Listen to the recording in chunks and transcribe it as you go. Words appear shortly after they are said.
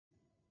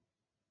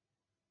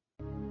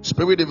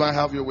Spirit divine,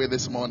 have your way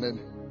this morning.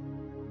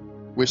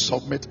 We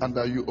submit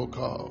under you, O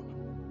God,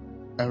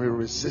 and we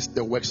resist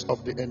the works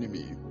of the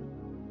enemy.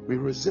 We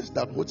resist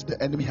that which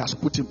the enemy has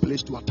put in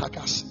place to attack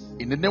us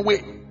in any way,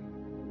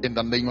 in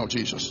the name of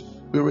Jesus.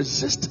 We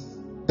resist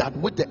that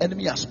which the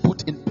enemy has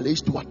put in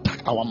place to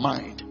attack our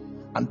mind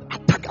and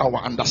attack our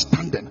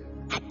understanding,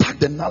 attack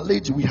the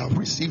knowledge we have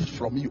received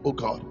from you, O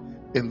God,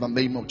 in the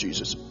name of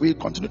Jesus. We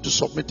continue to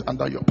submit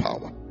under your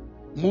power.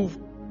 Move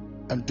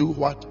and do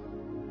what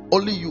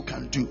only you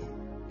can do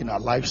in our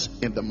lives,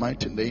 in the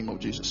mighty name of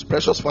Jesus.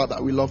 Precious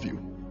Father, we love you.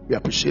 We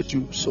appreciate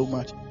you so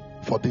much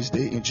for this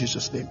day, in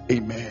Jesus' name.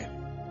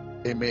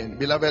 Amen. Amen.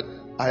 Beloved,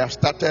 I have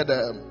started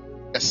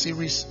a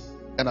series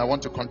and I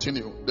want to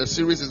continue. The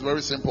series is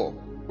very simple.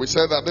 We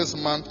said that this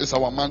month is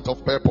our month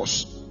of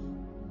purpose.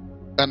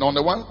 And on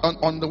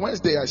the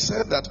Wednesday, I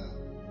said that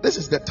this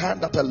is the time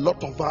that a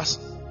lot of us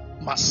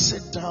must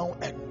sit down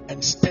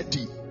and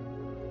study.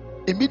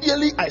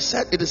 Immediately I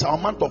said it is our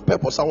month of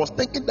purpose. I was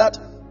thinking that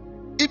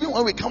even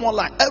when we come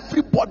online,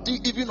 everybody,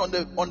 even on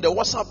the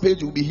WhatsApp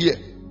page, will be here.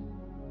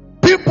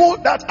 People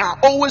that are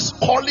always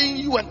calling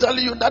you and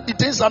telling you that the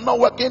things are not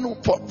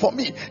working for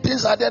me,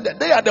 things are there.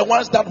 They are the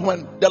ones that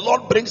when the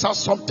Lord brings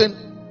us something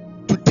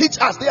to teach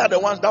us, they are the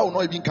ones that will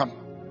not even come.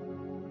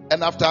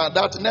 And after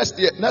that,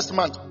 next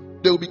month,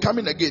 they will be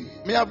coming again.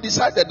 May have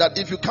decided that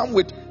if you come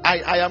with,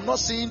 I am not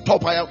seeing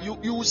top,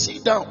 you will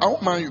sit down. I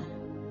won't mind you.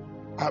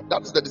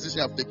 That is the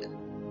decision I've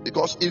taken.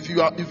 Because if you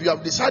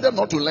have decided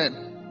not to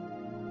learn,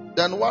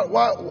 then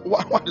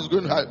what is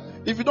going to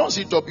happen? If you don't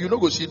sit up, you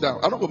don't go sit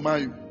down. I don't go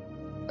mind you.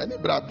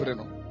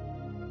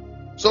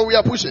 So we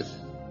are pushing.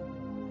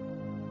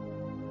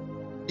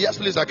 Yes,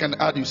 please, I can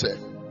add you, sir.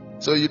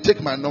 So you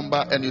take my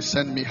number and you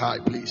send me hi,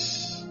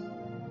 please.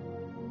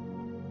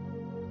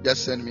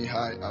 Just send me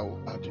hi, I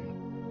will add you.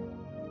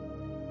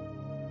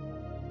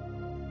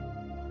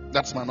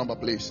 That's my number,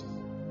 please.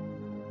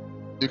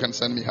 You can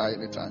send me hi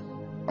anytime.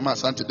 I'm at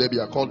Santa Debbie.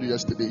 I called you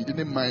yesterday. You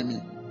didn't mind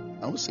me.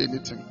 I won't say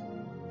anything.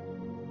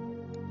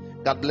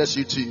 God bless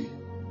you too.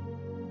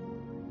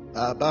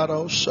 I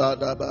won't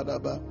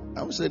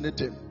say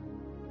anything.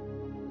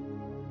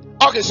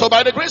 Okay, so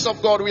by the grace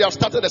of God, we have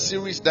started a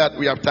series that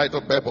we have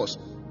titled Purpose.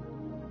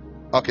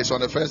 Okay, so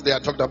on the first day I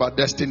talked about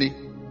destiny,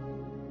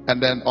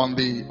 and then on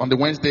the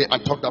Wednesday I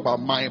talked about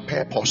my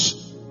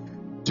purpose.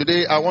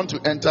 Today I want to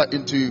enter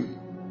into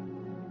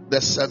the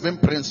 7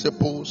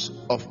 principles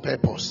of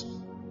purpose.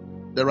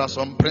 There are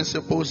some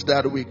principles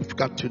that we've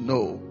got to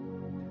know,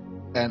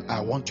 and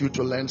I want you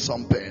to learn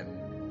something.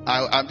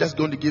 I'm just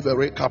going to give a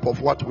recap of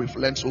what we've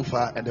learned so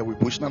far, and then we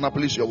push. Nana,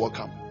 please, you're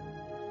welcome.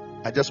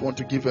 I just want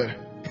to give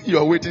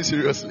you're waiting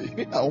seriously.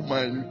 I don't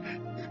mind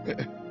you.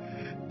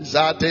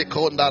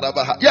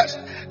 Yes.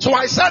 So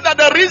I said that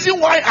the reason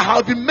why I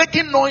have been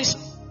making noise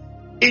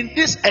in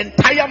this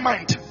entire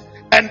month,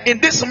 and in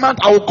this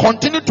month I will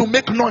continue to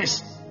make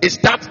noise, is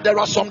that there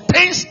are some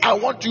things I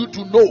want you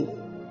to know.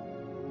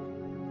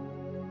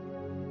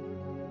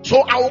 So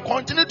I will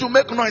continue to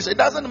make noise. It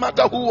doesn't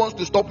matter who wants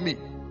to stop me.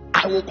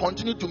 I will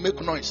continue to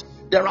make noise.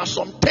 There are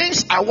some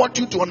things I want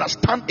you to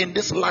understand in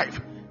this life.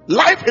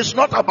 Life is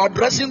not about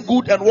dressing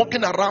good and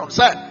walking around.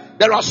 Sir,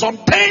 there are some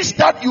things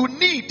that you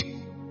need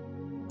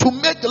to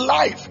make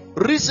life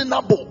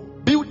reasonable,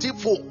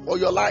 beautiful for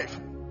your life.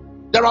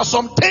 There are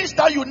some things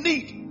that you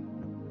need.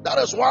 That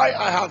is why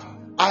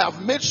I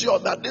have made sure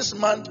that this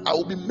month I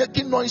will be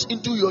making noise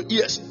into your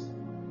ears,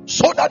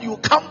 so that you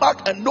come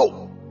back and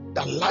know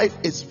that life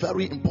is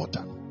very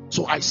important.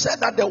 So I said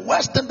that the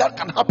worst thing that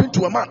can happen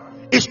to a man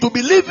is to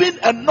be living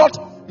and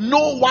not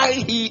know why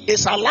he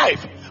is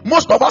alive.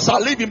 Most of us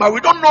are living, but we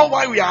don't know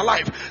why we are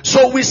alive.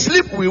 So we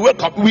sleep, we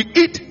wake up, we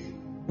eat,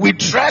 we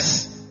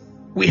dress,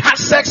 we have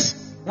sex,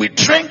 we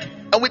drink,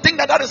 and we think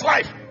that is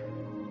life.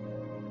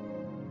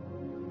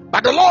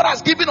 But the Lord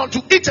has given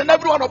unto each and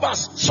every one of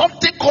us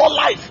something called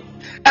life.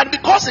 And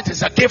because it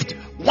is a gift,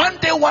 one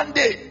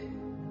day,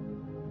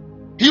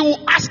 He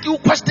will ask you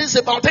questions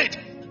about it.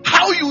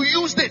 How you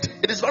used it,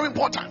 it is very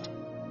important.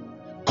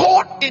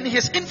 God in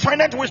His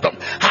infinite wisdom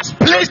has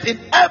placed in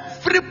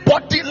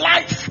everybody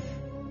life,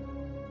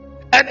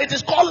 and it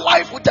is called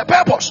life with a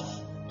purpose.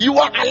 You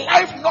are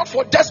alive not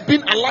for just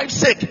being alive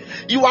sake.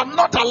 You are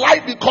not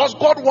alive because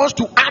God wants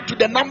to add to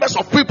the numbers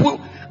of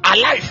people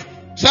alive.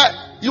 Sir,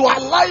 you are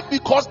alive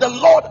because the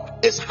Lord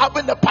is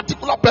having a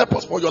particular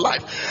purpose for your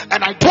life.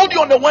 And I told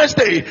you on the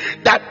Wednesday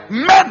that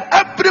men,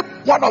 every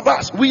one of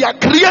us, we are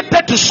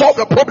created to solve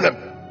a problem.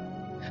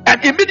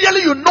 And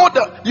immediately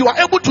you are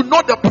able to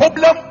know the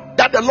problem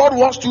that the Lord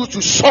wants you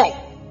to solve.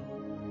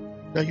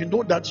 Then you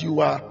know that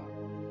you are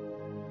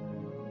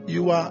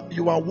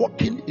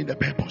walking in the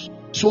purpose.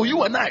 So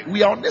you and I,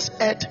 we are on this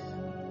earth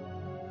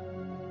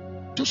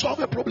to solve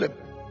a problem.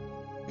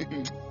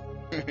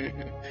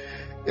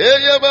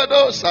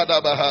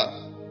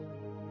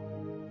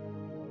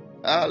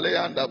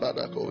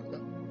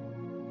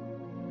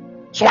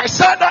 So I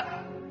said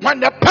that when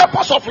the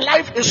purpose of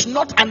life is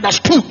not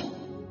understood,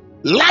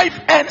 Life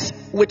ends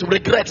with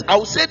regrets. I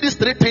will say these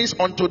three things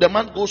until the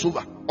month goes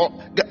over, or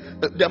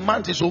the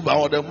month is over,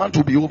 or the month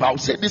will be over. I will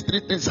say these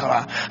three things.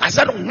 I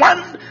said,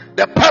 one,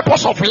 the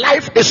purpose of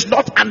life is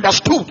not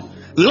understood.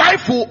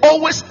 Life will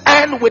always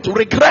end with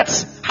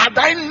regrets. Had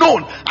I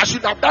known, I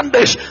should have done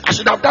this, I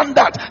should have done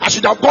that, I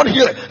should have gone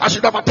here, I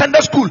should have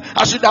attended school,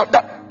 I should have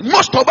done.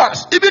 Most of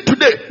us, even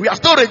today, we are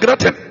still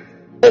regretting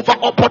over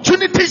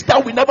opportunities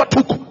that we never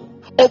took,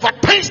 over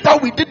things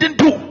that we didn't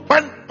do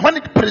when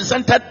it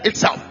presented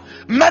itself.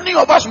 Many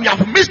of us, we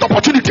have missed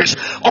opportunities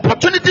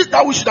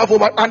that we should have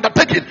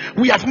undertaken.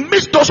 We have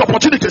missed those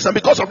opportunities, and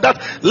because of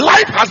that,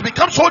 life has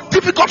become so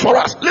difficult for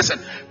us. Listen,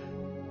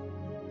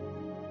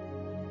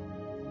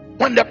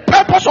 when the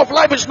purpose of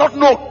life is not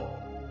known,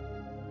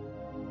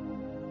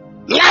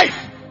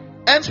 life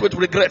ends with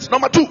regrets.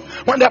 Number two,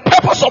 when the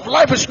purpose of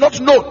life is not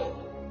known,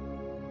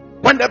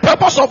 when the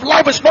purpose of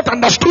life is not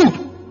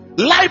understood,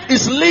 life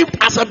is lived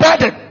as a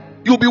burden.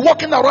 You'll be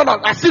walking around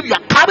as if you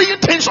are carrying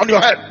things on your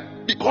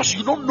head, because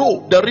you don't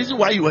know the reason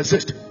why you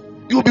exist.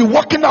 You'll be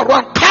walking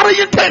around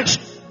carrying things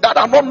that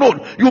are not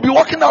known. You'll be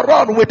walking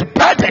around with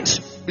burdens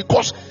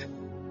because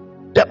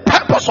the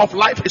purpose of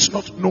life is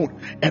not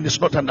known and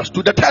it's not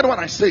understood. The third one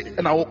I say,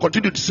 and I will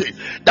continue to say,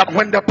 that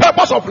when the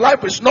purpose of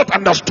life is not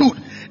understood,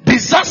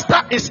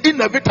 disaster is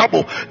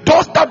inevitable.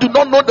 Those that do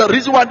not know the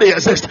reason why they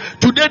exist,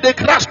 today they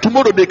crash,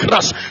 tomorrow they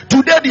crash.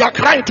 Today they are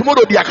crying,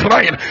 tomorrow they are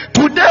crying.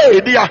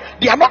 Today they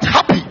are not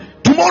happy,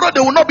 tomorrow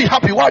they will not be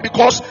happy. Why?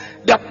 Because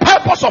the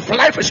purpose of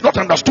life is not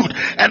understood.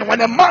 And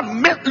when a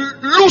man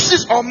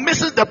loses or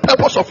misses the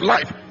purpose of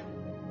life,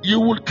 you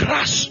will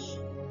crash.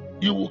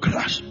 You will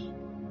crash.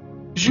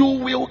 You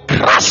will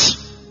crash.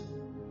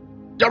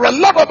 There are a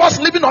lot of us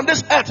living on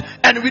this earth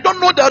and we don't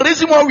know the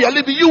reason why we are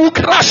living. You will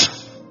crash.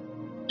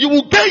 You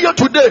will get here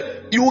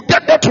today, you will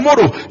get there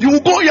tomorrow. You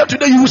will go here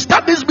today, you will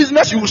start this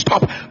business, you will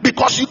stop,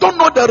 because you don't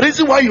know the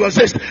reason why you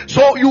exist.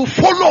 So you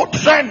follow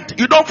trend,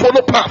 you don't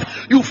follow path.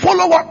 You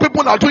follow what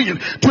people are doing.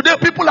 Today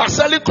people are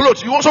selling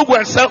clothes, you also go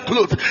and sell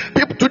clothes.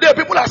 Today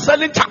people are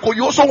selling taco,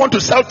 you also want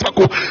to sell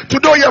taco.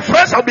 Today your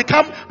friends have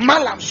become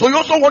malam, so you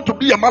also want to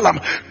be a malam.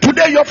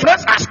 Today your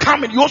friends are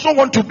scamming, you also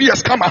want to be a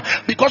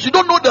scammer, because you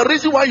don't know the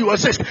reason why you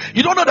exist.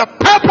 You don't know the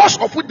purpose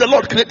of which the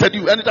Lord created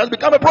you, and it has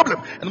become a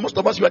problem. And most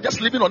of us, you are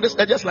just living on this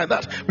earth just like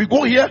that. We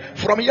go here,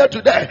 from here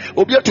to there.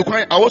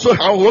 I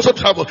also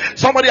travel.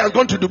 Somebody has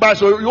gone to Dubai,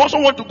 so you also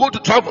want to go to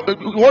travel.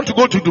 You want to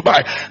go to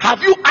Dubai.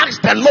 Have you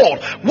asked the Lord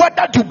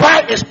whether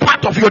Dubai is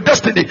part of your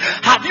destiny?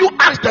 Have you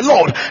asked the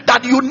Lord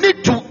that you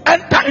need to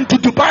enter into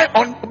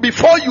Dubai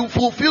before you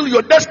fulfill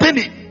your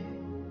destiny?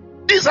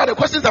 These are the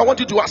questions I want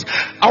you to ask.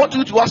 I want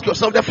you to ask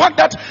yourself. The fact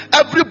that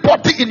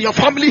everybody in your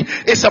family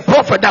is a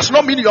prophet does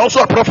not mean you're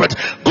also a prophet.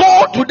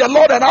 Go to the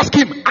Lord and ask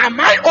him, am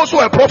I also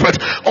a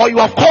prophet? Or you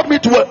have called me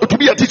to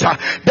be a teacher.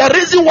 The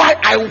reason why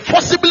I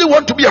possibly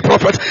want to be a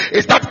prophet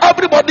is that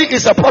everybody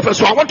is a prophet,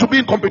 so I want to be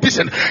in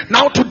competition.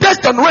 Now today's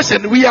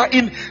generation, we are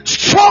in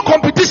strong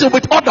competition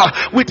with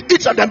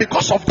each other.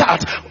 Because of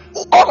that,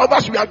 all of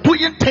us, we are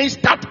doing things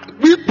that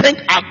we think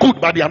are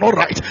good, but they are not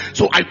right.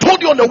 So I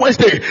told you on the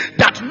Wednesday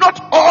that not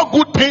all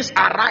good things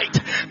are right.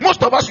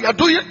 Most of us, we are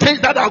doing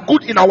things that are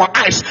good in our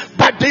eyes,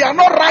 but they are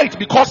not right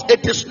because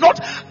it is not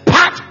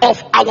part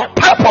of our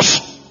purpose.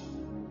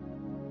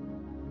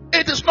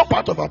 It is not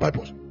part of our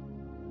purpose.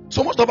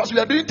 So most of us, we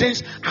are doing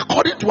things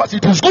according to us.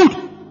 It is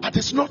good, but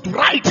it's not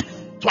right.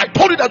 So I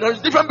told you that there is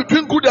a difference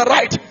between good and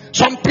right.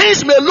 Some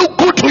things may look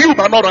good to you,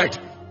 but not right.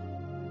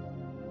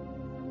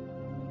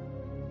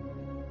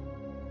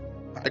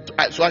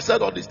 So I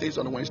said all these things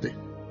on Wednesday.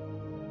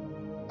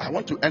 I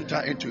want to enter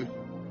into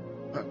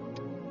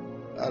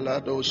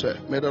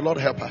may the Lord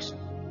help us.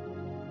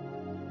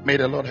 May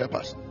the Lord help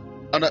us.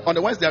 On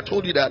the Wednesday, I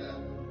told you that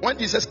when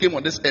Jesus came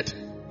on this earth,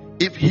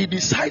 if he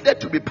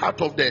decided to be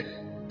part of the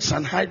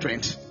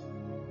Sanhedrins,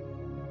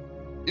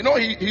 you know,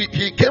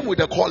 he came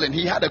with a calling.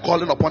 He had a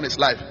calling upon his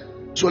life.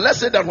 So let's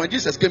say that when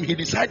Jesus came, he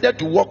decided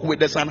to walk with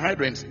the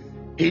Sanhedrins.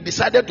 He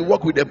decided to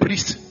walk with the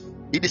priests.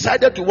 He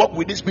decided to walk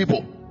with these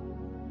people.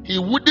 He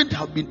wouldn't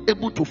have been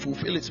able to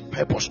fulfill his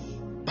purpose.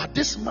 But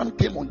this man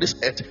came on this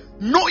earth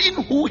knowing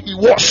who he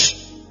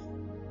was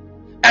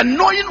and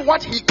knowing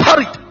what he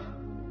carried.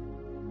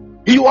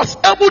 He was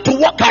able to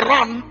walk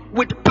around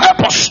with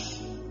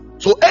purpose.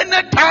 So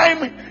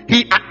anytime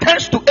he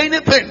attends to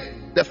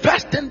anything, the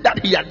first thing that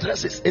he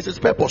addresses is his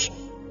purpose.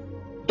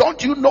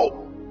 Don't you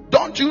know?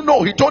 Don't you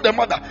know? He told the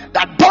mother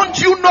that,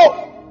 don't you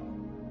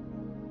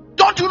know?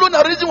 Don't you know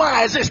the reason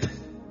why I exist?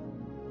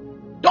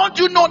 Don't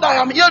you know that I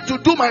am here to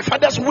do my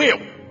Father's will?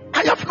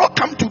 I have not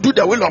come to do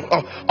the will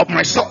of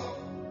myself.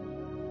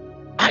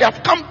 I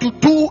have come to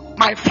do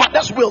my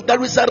Father's will.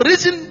 There is a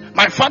reason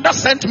my Father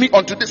sent me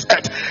onto this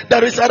earth.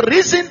 There is a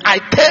reason I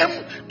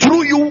came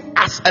through you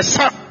as a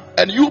son.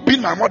 and you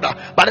being my mother.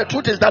 But the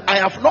truth is that I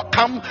have not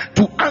come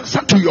to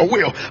answer to your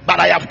will, but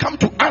I have come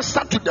to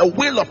answer to the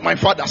will of my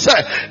father. Sir,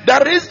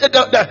 there is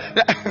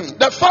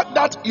the fact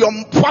that your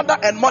father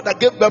and mother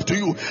gave birth to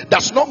you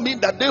does not mean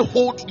that they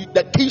hold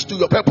the keys to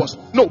your purpose.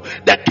 No,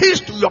 the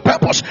keys to your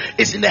purpose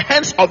is in the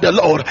hands of the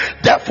Lord.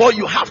 Therefore,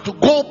 you have to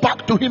go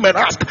back to him and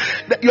ask.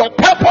 Your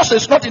purpose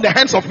is not in the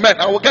hands of men.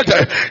 I will get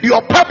there.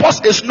 Your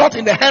purpose is not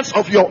in the hands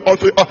of your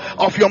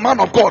man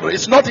of God.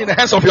 It's not in the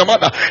hands of your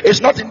mother.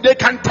 It's not in. They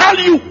can tell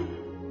you,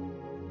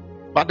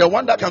 but the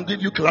one that can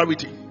give you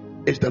clarity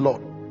is the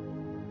Lord.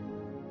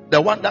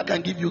 The one that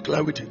can give you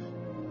clarity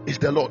is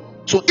the Lord.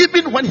 So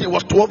even when he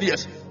was 12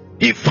 years,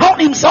 he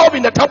found himself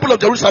in the temple of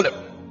Jerusalem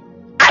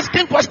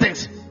asking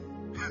questions.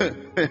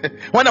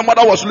 When the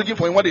mother was looking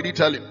for him, what did he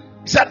tell him?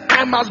 He said,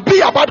 I must be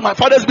about my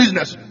father's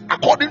business.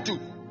 According to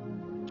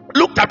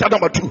Luke chapter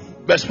number 2,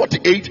 verse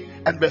 48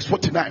 and verse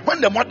 49.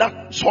 When the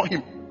mother saw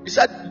him, he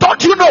said,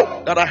 don't you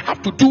know that I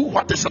have to do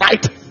what is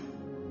right?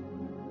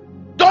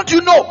 Don't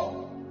you know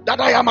that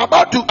I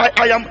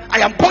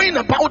am going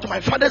about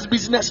my father's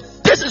business?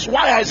 This is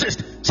why I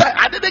exist. So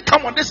I didn't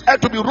come on this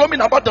earth to be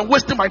roaming about and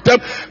wasting my time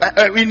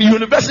in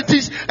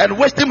universities and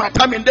wasting my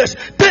time in this.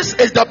 This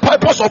is the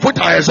purpose of which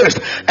I exist,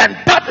 and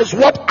that is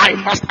what I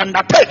must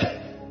undertake.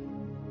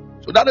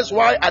 So that is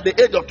why at the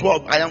age of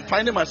 12, I am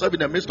finding myself in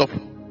the midst of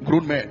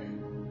grown men.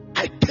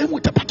 I came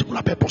with a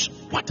particular purpose.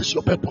 What is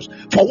your purpose?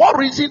 For what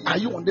reason are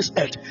you on this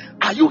earth?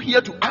 Are you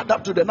here to add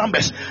up to the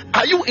numbers?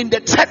 Are you in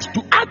the church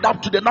to add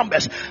up to the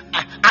numbers?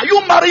 Are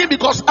you marrying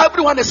because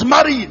everyone is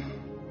marrying?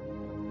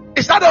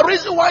 Is that the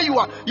reason why you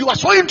are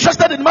so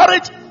interested in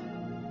marriage?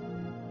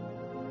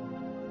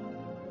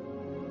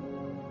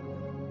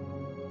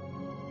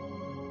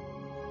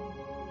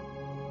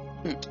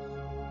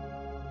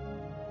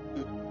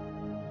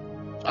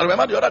 I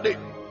remember the other day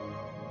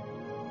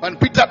when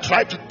Peter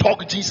tried to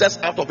talk Jesus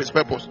out of his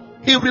purpose,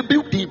 he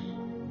rebuked him.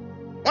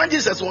 When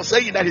Jesus was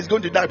saying that he's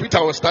going to die,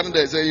 Peter was standing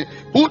there saying,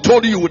 who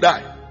told you you would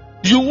die?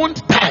 You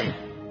won't die.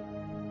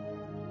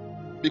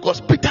 Because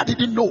Peter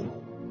didn't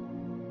know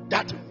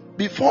that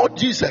before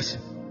Jesus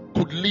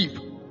could live,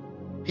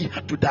 he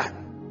had to die.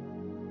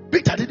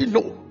 Peter didn't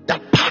know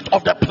that part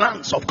of the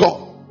plans of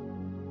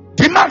God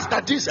demands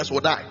that Jesus will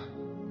die.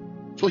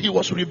 So he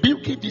was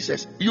rebuking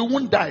Jesus. You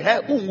won't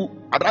die. You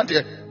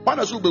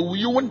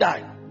won't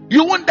die.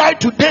 You won't die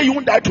today, you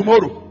won't die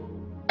tomorrow.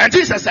 And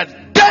Jesus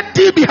said, get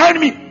thee behind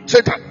me,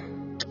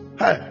 Satan.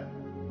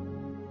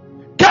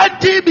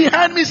 Get thee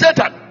behind me,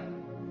 Satan.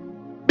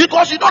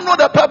 Because you don't know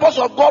the purpose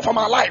of God for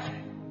my life.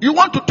 You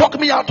want to talk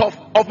me out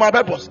of my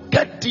purpose.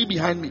 Get thee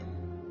behind me.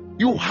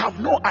 You have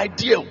no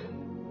idea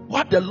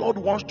what the Lord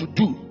wants to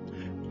do.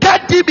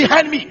 Get thee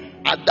behind me.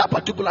 At that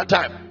particular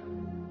time,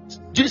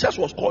 Jesus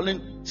was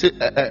calling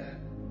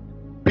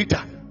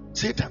Peter,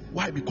 Satan.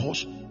 Why?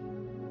 Because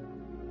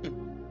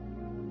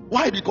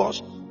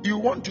he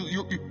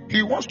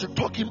wants to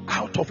talk him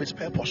out of his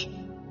purpose.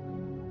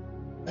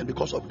 And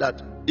because of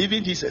that,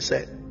 even Jesus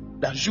said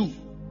that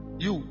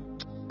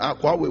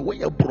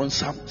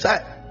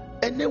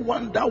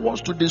anyone that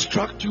wants to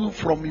distract you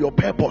from your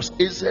purpose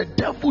is a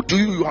devil to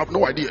you. You have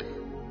no idea.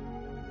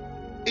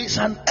 It's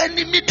an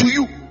enemy to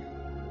you.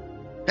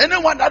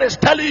 Anyone that is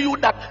telling you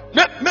that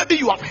maybe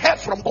you have heard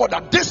from God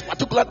that this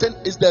particular thing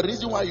is the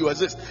reason why you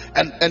exist,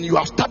 and you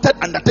have started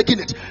undertaking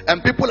it,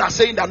 and people are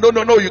saying that no,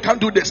 you can't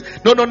do this,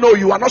 no,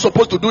 you are not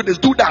supposed to do this,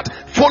 do that,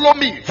 follow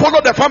me,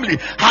 follow the family.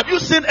 Have you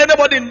seen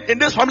anybody in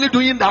this family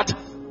doing that?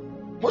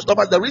 Most of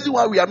us, the reason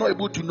why we are not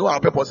able to know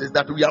our purpose is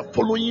that we are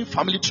following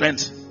family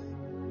trends.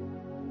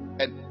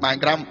 And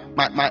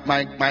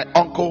my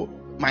uncle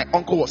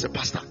was a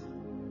pastor.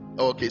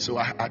 Okay, so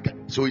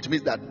so it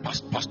means that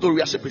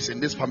pastoralship is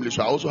in this family,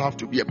 so I also have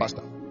to be a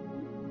pastor.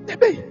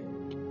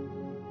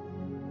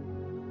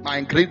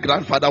 My great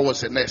grandfather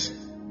was a nurse.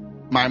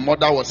 My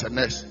mother was a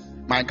nurse.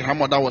 My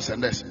grandmother was a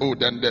nurse. Oh,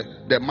 then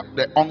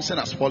the unction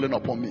has fallen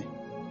upon me.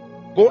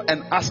 Go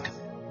and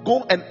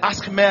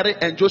ask Mary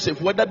and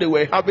Joseph whether they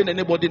were having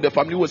anybody in the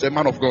family who was a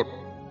man of God,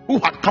 who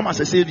had come as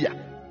a savior.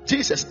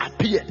 Jesus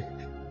appeared.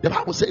 The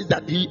Bible says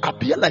that he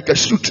appeared like a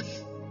suit.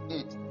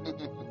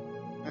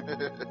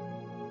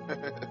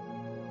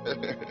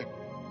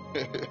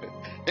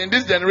 In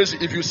this generation,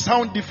 if you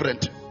sound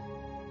different,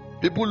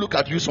 people look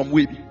at you some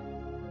way.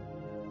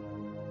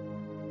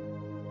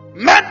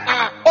 Men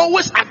are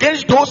always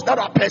against those that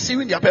are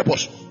pursuing their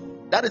purpose.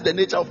 That is the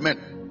nature of men.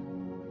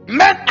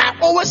 Men are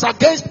always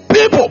against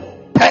people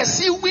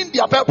pursuing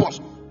their purpose.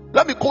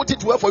 Let me quote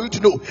it well for you to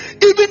know.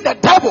 Even the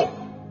devil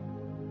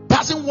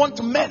doesn't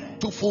want men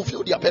to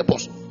fulfill their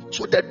purpose.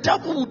 So the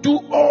devil will do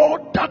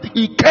all that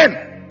he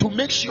can to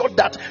make sure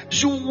that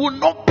you will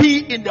not be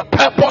in the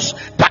purpose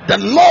that the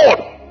Lord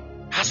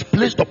has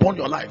placed upon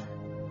your life.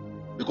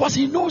 Because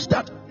he knows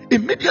that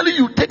immediately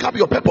you take up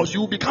your purpose, you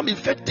will become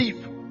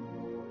effective.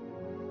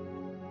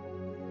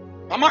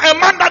 A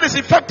man that is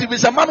effective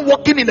is a man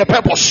walking in the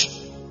purpose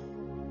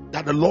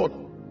that the Lord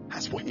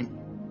has for him.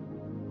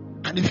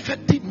 An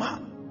effective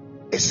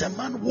man is a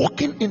man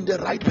walking in the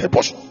right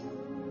purpose.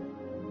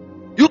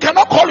 You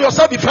cannot call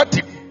yourself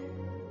effective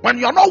When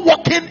you are not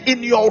walking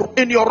in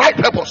your right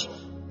purpose,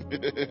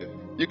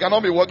 you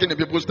cannot be walking in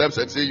people's steps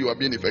and say you are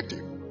being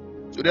effective.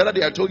 So the other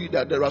day I told you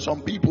that there are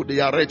some people,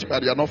 they are rich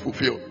but they are not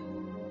fulfilled.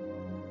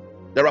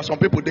 There are some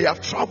people, they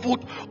have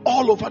traveled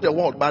all over the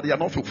world but they are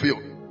not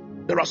fulfilled.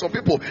 There are some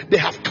people, they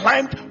have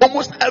climbed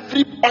almost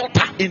every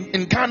altar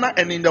in Ghana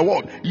and in the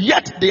world,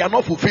 yet they are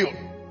not fulfilled.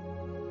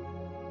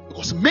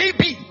 Because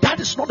maybe that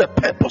is not the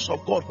purpose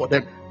of God for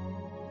them.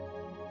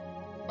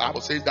 The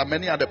Bible says that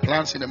many are the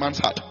plans in a man's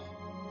heart.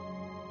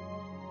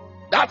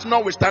 That's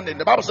notwithstanding.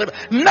 The Bible says,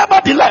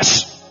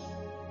 nevertheless,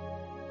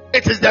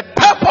 it is the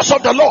purpose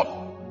of the Lord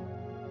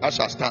that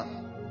shall stand.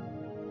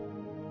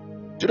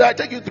 Today I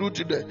take you through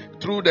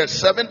the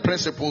 7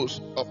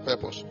 principles of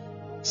purpose.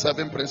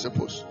 7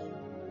 principles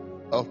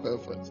of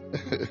purpose.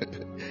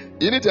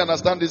 You need to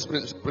understand these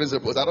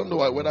principles. I don't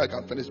know whether I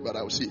can finish, but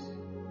I'll see.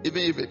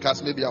 Even if it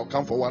cuts, maybe I'll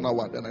come for 1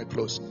 hour, then I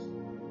close.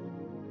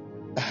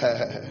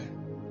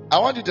 I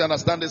want you to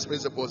understand these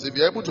principles. If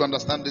you're able to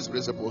understand these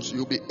principles,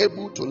 you'll be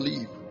able to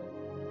live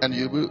and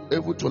you'll be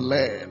able to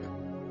learn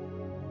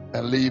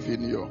and live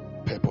in your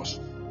purpose.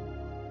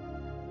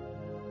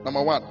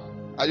 Number 1,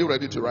 are you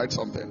ready to write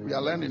something? We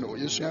are learning.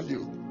 Yes,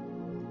 you.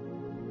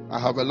 I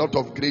have a lot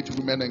of great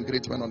women and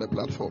great men on the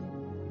platform.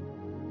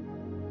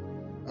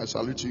 I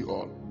salute you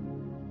all.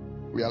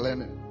 We are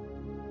learning.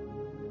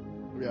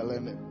 We are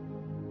learning.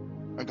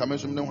 And come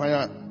to me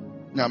why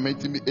na me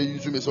timi e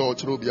use me so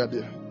ochro bia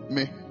dia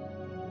me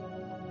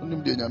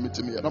onim de nya me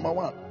timi. Number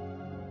 1,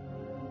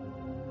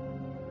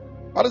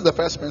 what is the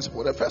first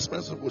principle? The first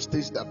principle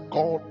states that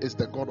God is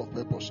the God of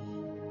purpose.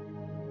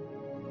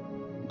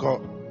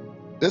 God.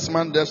 This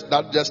man just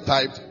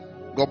typed,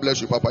 God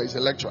bless you, Papa, he's a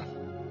lecturer.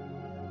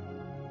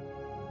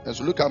 And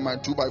so look at my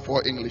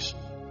 2x4 English.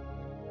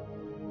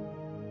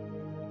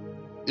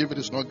 If it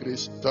is not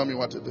grace, tell me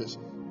what it is.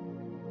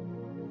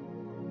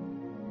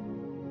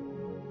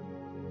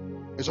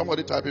 Is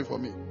somebody typing for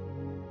me?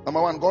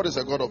 Number 1, God is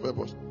a God of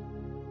purpose.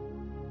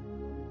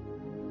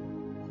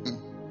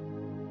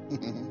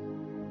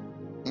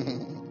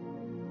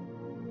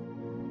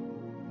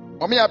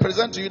 For me, I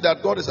present to you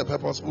that God is a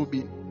purposeful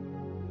being.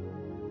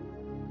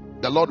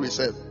 The Lord we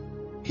serve,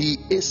 He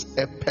is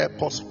a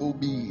purposeful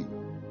being.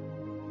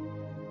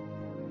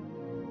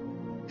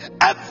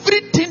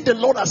 Everything the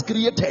Lord has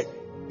created,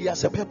 He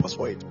has a purpose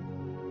for it.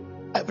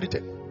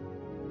 Everything.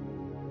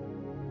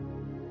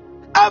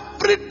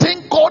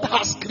 Everything God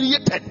has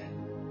created,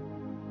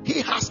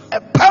 He has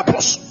a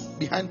purpose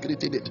behind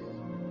creating it.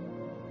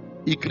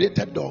 He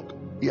created dog.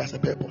 He has a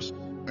purpose.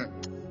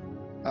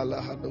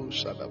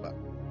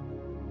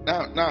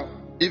 Now,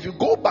 if you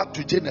go back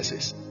to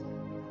Genesis,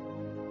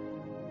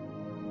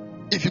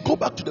 if you go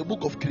back to the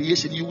book of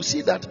creation, you will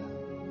see that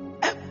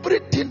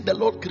everything the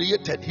Lord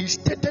created, He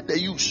stated the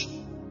use.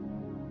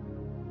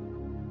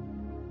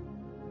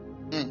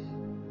 I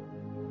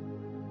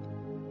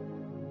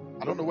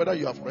don't know whether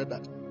you have read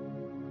that.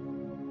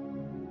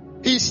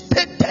 He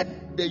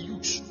stated the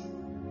use.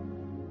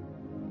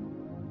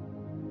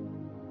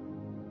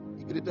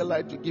 He created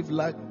light to give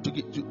light to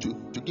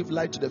give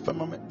light to the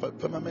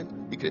firmament.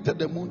 He created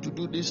the moon to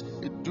do this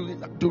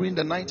during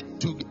the night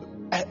to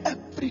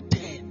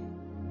everything.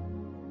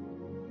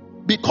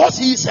 Because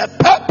He is a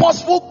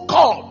purposeful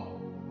God.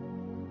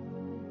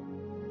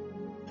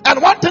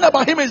 And one thing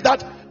about Him is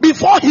that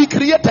before He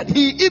created,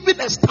 He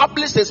even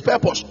established His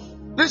purpose.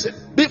 Listen,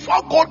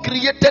 before God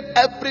created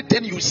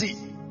everything you see,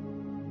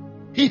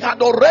 He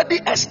had already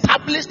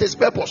established His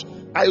purpose.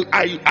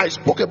 I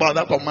spoke about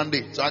that on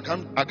Monday, so I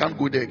can't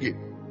go there again.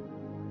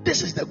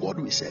 This is the God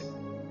we serve.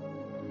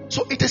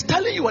 So it is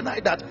telling you and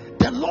I that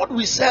the Lord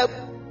we serve,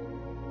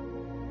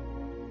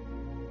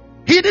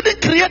 He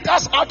didn't create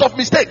us out of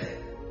mistake.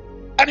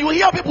 And you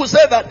hear people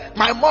say that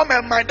my mom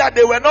and my dad,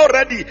 they were not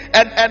ready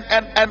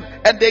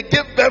and they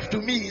gave birth to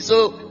me,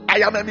 so I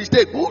am a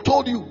mistake. Who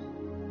told you?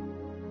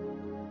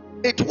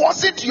 It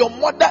wasn't your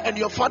mother and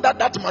your father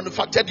that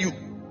manufactured you.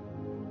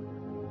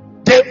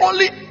 They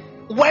only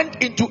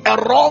went into a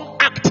wrong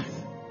act,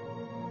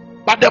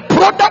 but the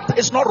product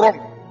is not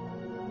wrong.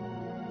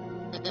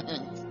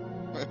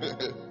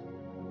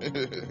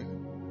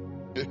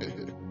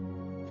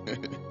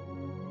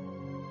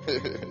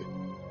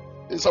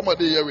 Is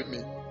somebody here with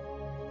me?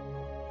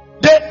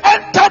 They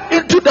entered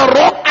into the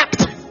wrong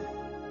act,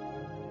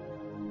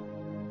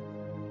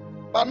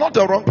 but not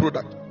the wrong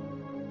product.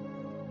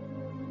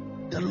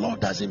 The Lord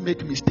doesn't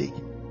make mistake.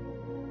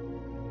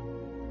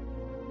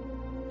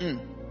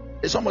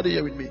 Is somebody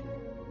here with me?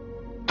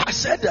 I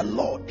said the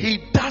Lord, He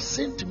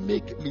doesn't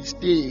make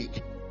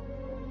mistake.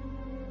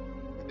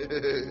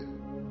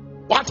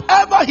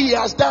 Whatever He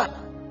has done,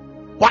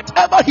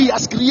 whatever He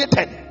has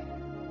created,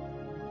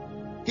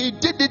 He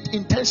did it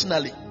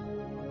intentionally.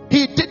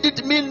 He did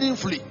it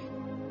meaningfully.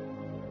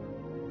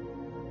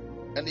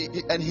 And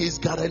He is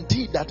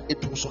guaranteed that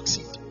it will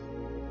succeed.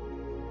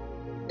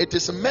 It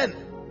is men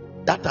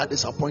that are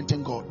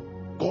disappointing God.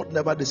 God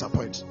never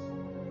disappoints.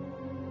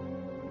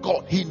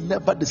 God, He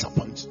never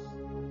disappoints.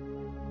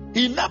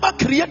 He never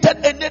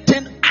created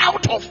anything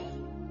out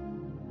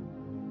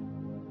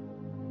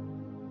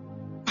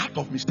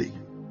part of mistake.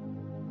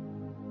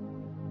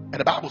 And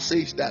the Bible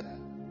says that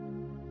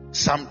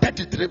Psalm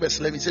 33 verse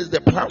 11 says,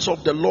 the plans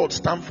of the Lord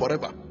stand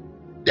forever,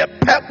 the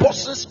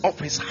purposes of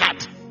his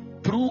heart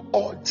through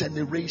all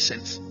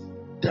generations.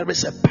 There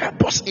is a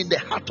purpose in the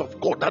heart of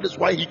God. That is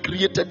why he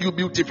created you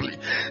beautifully.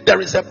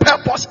 There is a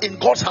purpose in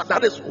God's heart.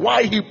 That is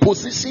why he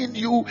positioned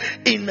you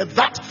in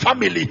that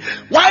family.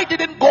 Why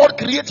didn't God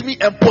create me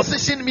and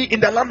position me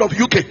in the land of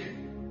UK?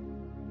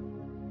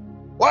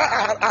 Why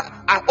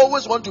I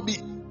always want to be.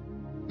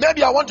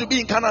 Maybe I want to be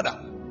in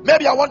Canada.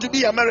 Maybe I want to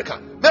be in America.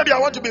 Maybe I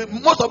want to be,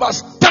 most of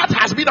us, that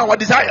has been our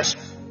desires.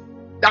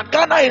 That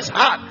Ghana is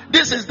hard.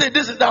 This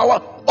is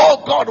our,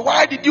 oh God,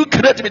 why did you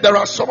create me? There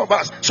are some of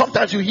us,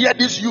 sometimes you hear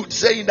this youth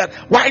saying that,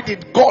 why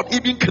did God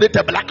even create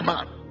a black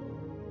man?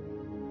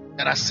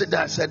 And I said that,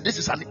 I said, this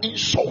is an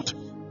insult.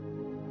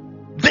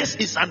 This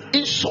is an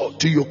insult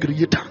to your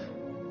creator.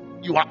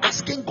 You are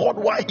asking God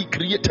why he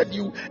created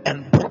you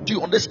and brought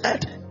you on this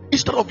earth,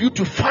 instead of you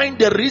to find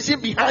the reason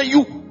behind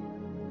you.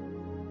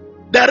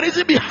 The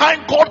reason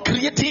behind God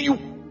creating you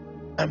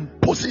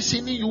and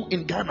positioning you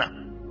in Ghana.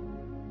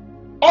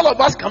 All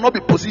of us cannot be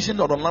positioned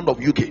on the land of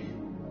UK.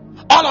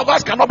 All of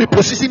us cannot be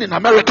positioned in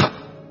America.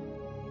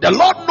 The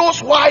Lord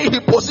knows why he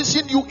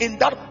positioned you in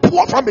that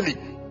poor family.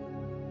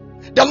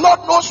 The Lord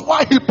knows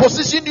why he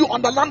positioned you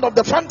on the land of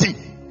the Fanti.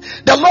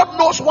 The Lord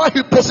knows why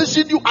he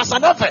positioned you as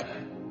an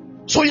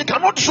Efe. So you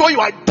cannot throw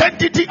your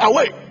identity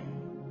away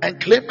and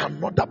claim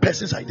another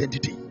person's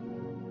identity.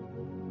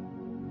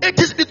 It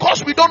is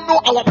because we don't know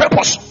our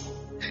purpose.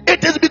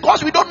 It is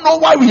because we don't know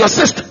why we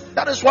exist.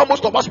 That is why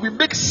most of us, we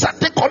make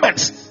certain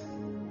comments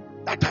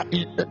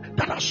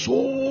that are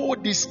so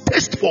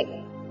distasteful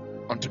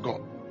unto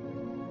God.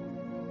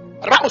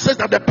 The Bible says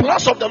that the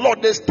plans of the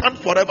Lord, they stand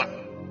forever.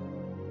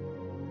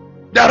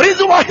 The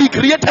reason why he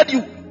created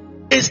you,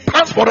 it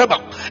stands forever,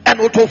 and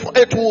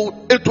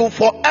it will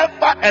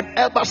forever and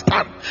ever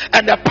stand.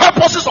 And the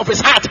purposes of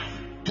his heart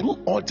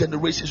through all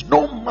generations.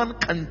 No man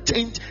can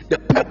change the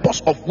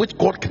purpose of which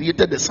God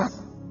created the sun.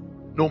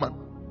 No man.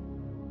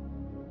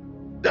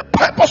 The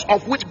purpose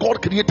of which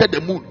God created the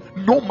moon,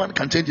 no man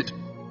can change it.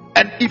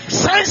 And if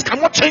science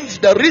cannot change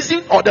the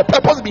reason or the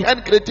purpose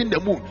behind creating the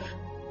moon,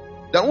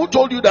 then who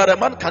told you that a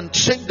man can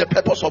change the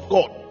purpose of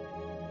God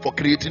for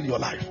creating your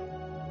life?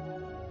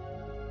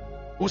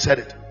 Who said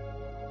it?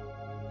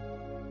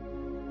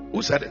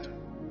 Who said it?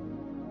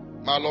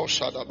 My Lord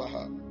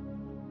Shadabaha.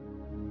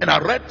 And I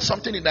read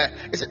something in there.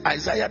 It's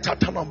Isaiah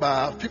chapter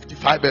number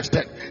 55 verse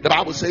 10. The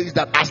Bible says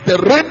that as the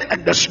rain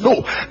and the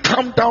snow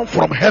come down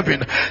from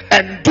heaven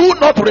and do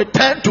not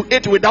return to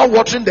it without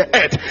watering the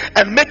earth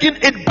and making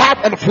it bud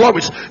and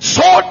flourish,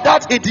 so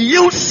that it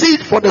yields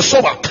seed for the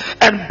sower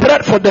and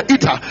bread for the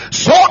eater,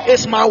 so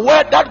is my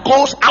word that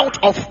goes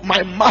out of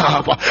my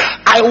mouth.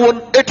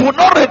 It will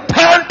not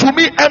return to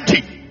me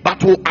empty,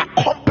 but will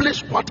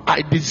accomplish what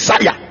I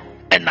desire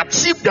and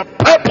achieve the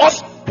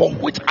purpose for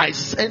which I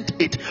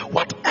sent it.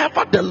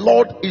 Whatever the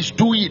Lord is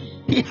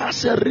doing, he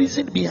has a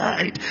reason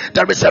behind.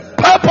 There is a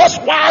purpose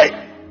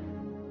why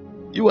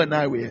you and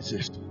I will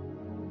exist.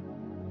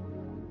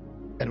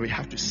 And we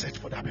have to search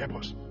for that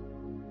purpose.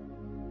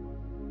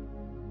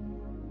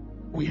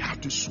 We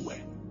have to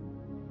swear.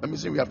 Let me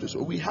say we have to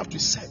swear. We have to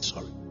search,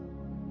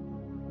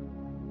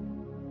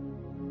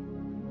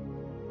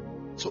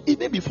 So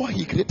even before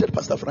he created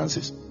Pastor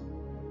Francis,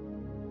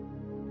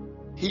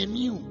 he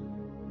knew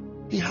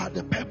he had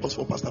a purpose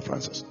for Pastor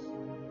Francis.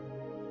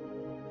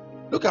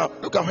 Look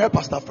at where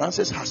Pastor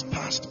Francis has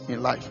passed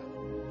in life.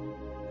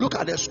 Look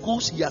at the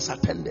schools he has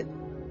attended.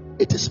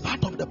 It is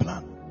part of the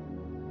plan.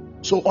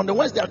 So on the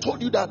Wednesday, I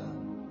told you that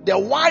the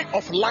why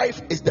of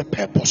life is the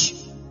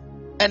purpose,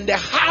 and the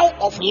how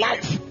of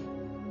life.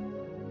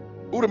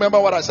 Who remember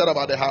what I said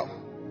about the how?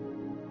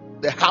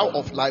 The how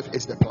of life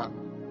is the plan.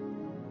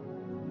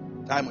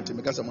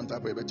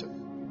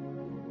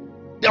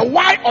 The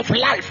why of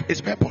life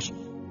is purpose.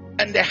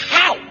 And the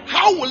how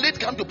will it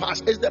come to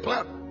pass is the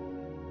plan.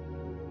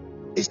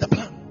 It's the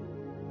plan.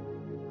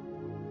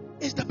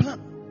 It's the plan.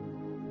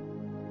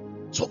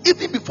 So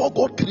even before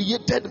God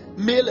created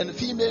male and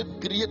female,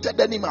 created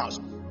animals,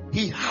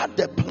 he had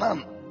the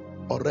plan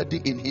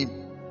already in him.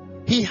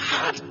 He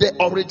had the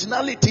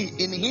originality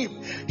in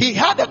him. He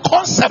had a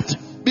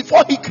concept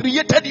before he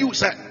created you,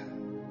 sir.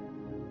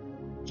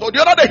 So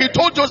the other day he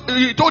told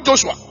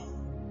Joshua,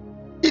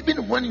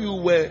 even when you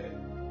were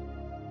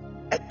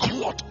a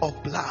clot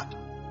of blood,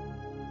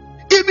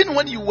 even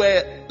when you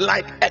were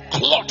like a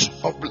clot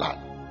of blood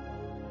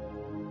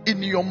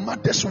in your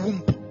mother's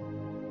womb,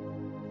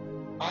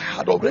 I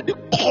had already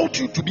called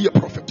you to be a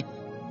prophet.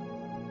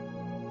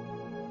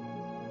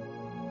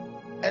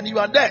 And you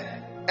are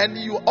there, and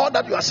all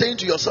that you are saying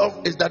to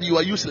yourself is that you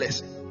are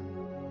useless.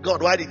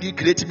 God, why did you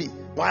create me?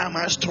 Why am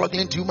I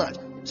struggling too much?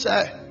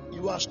 Sir,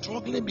 you are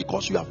struggling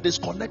because you have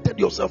disconnected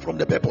yourself from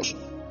the purpose.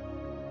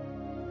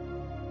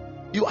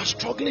 You are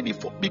struggling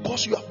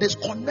because you have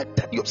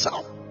disconnected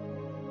yourself.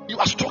 You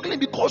are struggling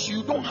because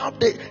you don't have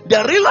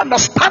the real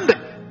understanding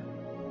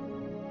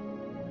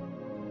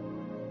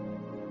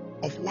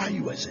of why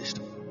you exist.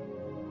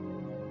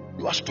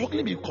 You are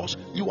struggling because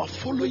you are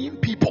following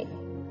people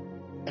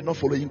and not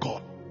following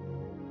God.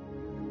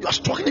 You are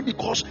struggling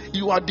because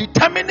you are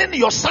determining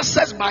your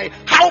success by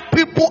how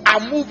people are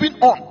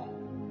moving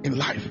on in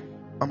life.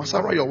 Mama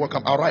Sarah, you're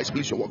welcome. Arise,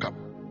 please, you're welcome.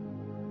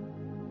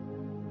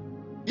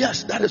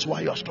 Yes, that is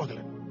why you are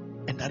struggling.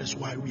 And that is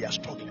why we are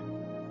struggling.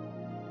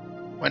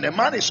 When a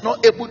man is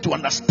not able to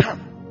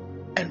understand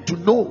and to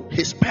know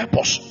his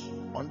purpose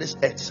on this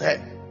earth, say,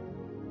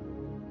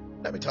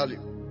 let me tell you,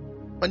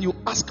 when you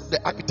ask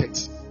the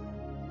architects,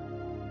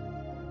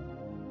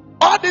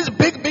 all these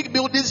big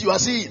buildings you are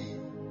seeing,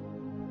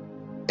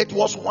 it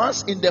was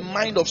once in the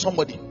mind of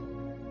somebody.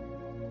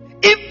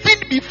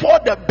 Even before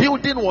the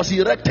building was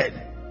erected,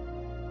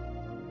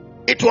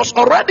 it was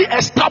already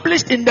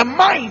established in the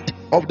mind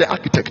of the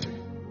architect.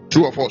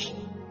 True of us.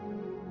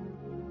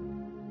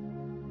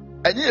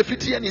 And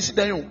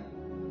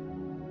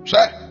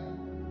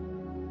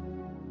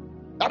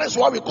that is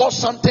why we call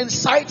something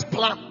site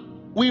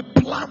plan. We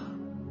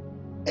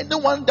plan.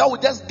 Anyone that will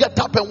just get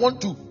up and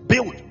want to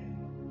build,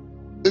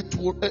 it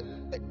will.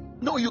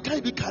 No, you can't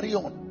even carry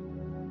on.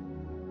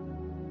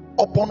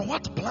 Upon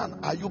what plan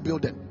are you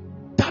building?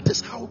 That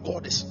is how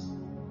God is.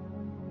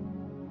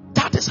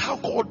 That is how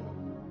God.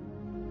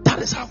 That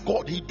is how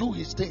God He do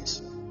His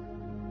things.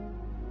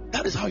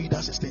 That is how He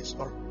does His things.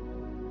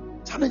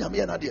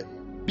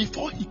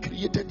 Before He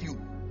created you,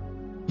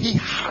 He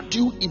had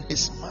you in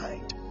His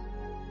mind.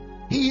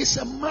 He is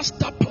a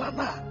master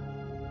planner.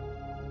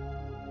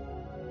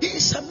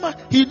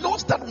 He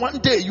knows that one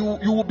day you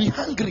will be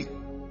hungry.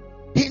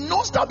 He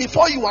knows that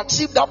before you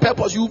achieve that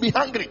purpose, you will be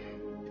hungry.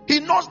 He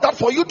knows that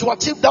for you to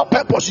achieve that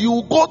purpose, you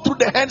will go through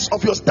the hands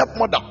of your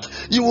stepmother.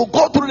 You will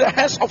go through the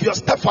hands of your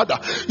stepfather.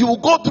 You will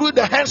go through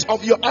the hands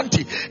of your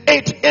auntie.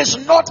 It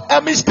is not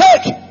a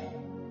mistake.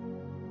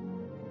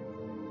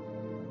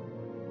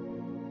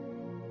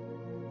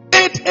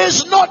 It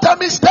is not a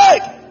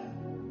mistake.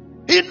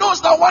 He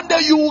knows that one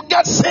day you will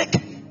get sick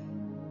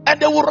and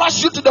they will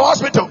rush you to the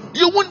hospital.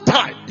 You won't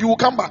die. You will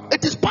come back.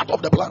 It is part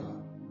of the plan.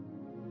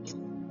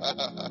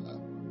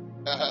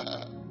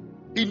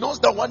 He knows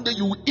that one day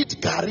you will eat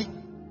curry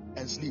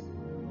and sleep.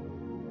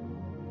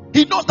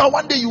 He knows that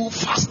one day you will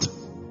fast.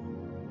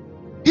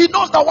 He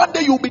knows that one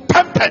day you will be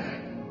tempted.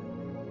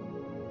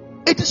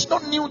 It is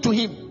not new to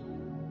Him.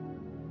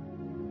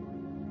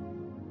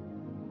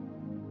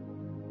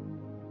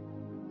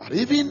 But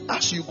even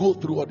as you go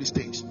through all these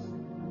things,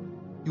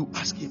 you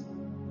ask Him,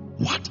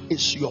 what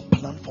is your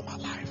plan for my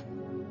life?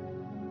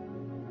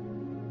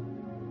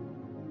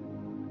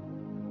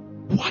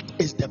 What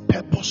is the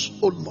purpose,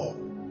 oh Lord?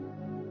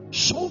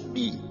 Show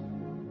me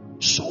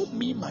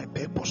my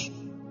purpose.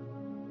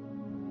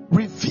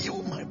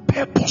 Reveal my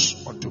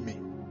purpose unto me.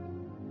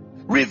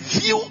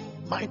 Reveal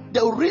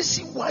the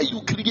reason why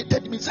you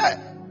created me.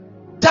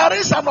 There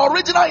is an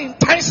original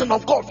intention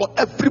of God for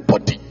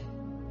everybody.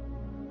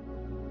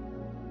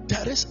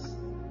 There is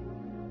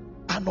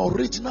an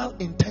original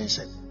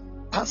intention.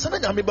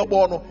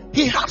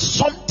 He has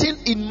something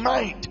in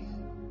mind.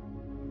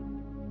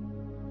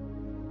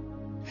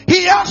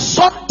 He has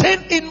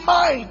something in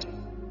mind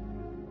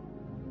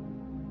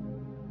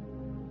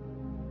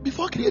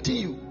before creating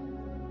you.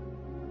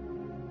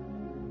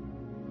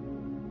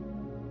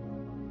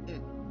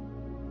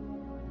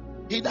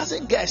 He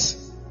doesn't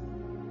guess.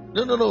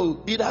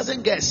 No. He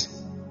doesn't guess.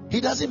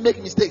 He doesn't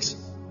make mistakes.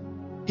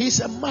 He's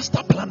a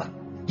master planner.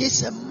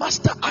 He's a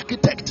master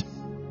architect.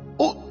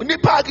 Oh,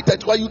 Nipa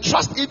architect, where you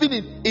trust even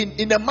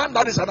in a man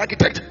that is an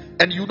architect,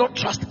 and you don't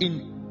trust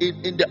in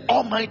the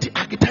Almighty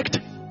architect.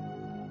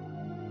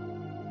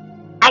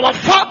 Our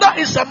Father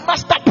is a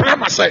master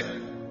planner, say.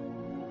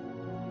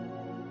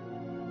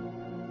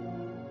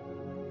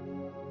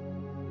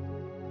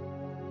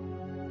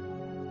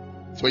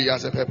 So He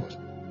has a purpose.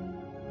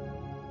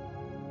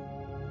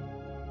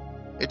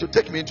 It will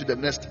take me into the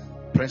next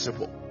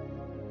principle.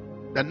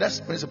 The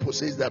next principle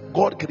says that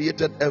God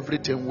created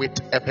everything with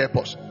a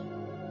purpose.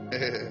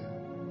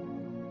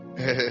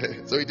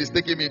 So it is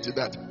taking me into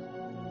that.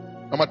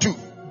 Number 2,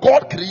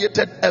 God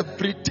created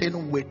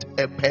everything with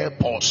a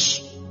purpose.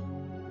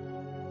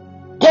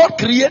 God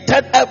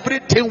created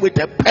everything with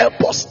a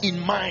purpose in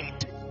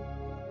mind.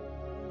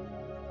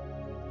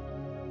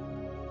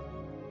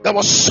 There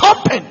was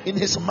something in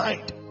His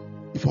mind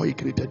before He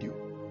created you.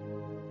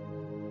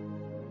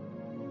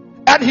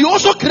 And He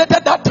also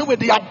created that thing with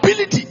the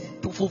ability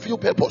to fulfill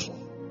purpose.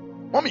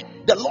 Mommy,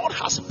 the Lord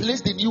has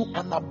placed in you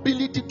an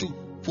ability to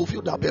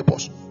fulfill that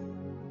purpose.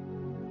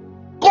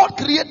 God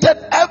created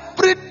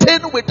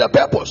everything with a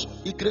purpose.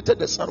 He created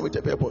the sun with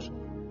a purpose.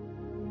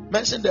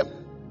 Mention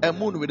a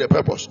moon with a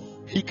purpose.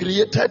 He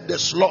created the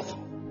sloth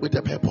with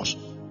a purpose.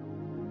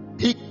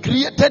 He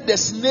created the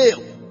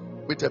snail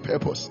with a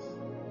purpose.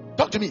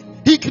 Talk to me.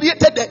 He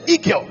created the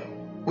eagle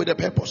with a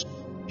purpose.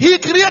 He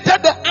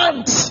created the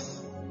ant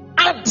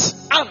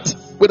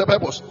with a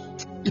purpose.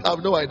 You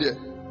have no idea.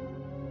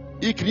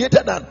 He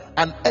created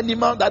an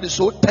animal that is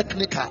so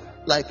technical,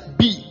 like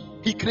bee.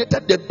 He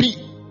created the bee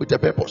with a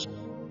purpose.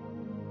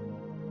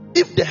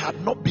 If there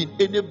had not been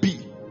any bee,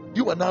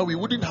 you and I, we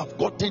wouldn't have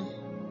gotten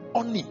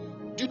honey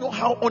Do you know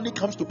how honey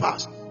comes to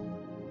pass?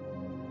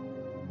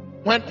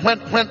 When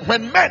men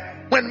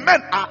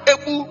are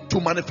able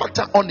to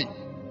manufacture honey,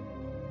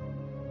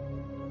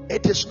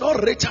 it is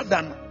not richer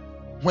than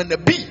when a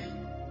bee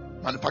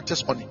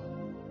manufactures honey.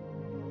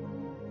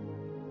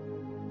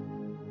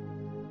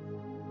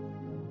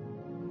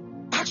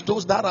 Ask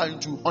those that are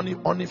into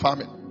honey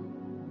farming.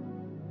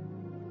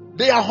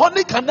 Their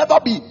honey can never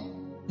be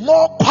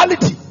more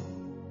quality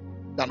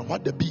than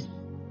what the bee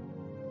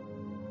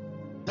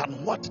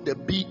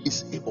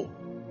is able.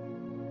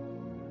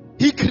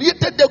 He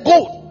created the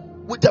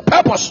gold with a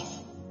purpose,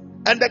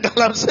 and the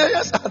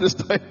Galamseyers are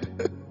destroyed.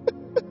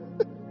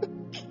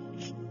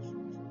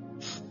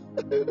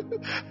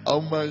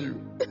 How are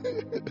you?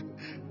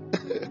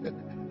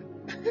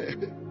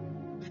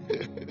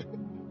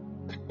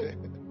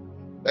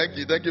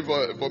 Thank you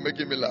for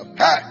making me laugh.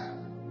 Hey!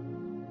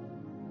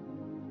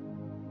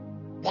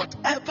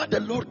 Whatever the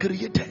Lord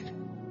created,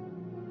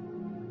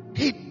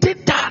 He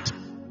did that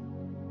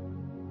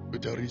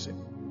with a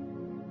reason.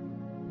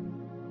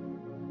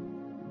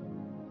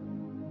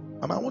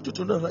 And I want you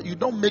to know that you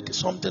don't make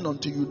something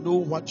until you know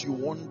what you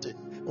want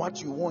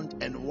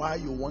and why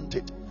you want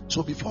it.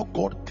 So before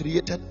God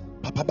created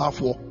Papa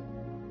Bafo,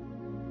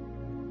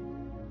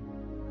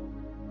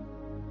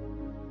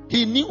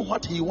 He knew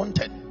what He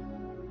wanted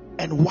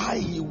and why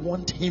He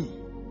wanted him.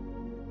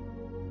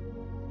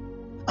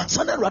 And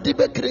suddenly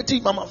Radibe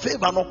created Mama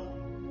Favor. No,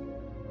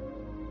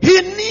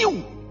 He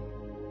knew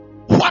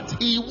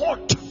what He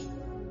wanted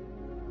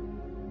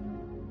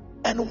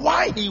and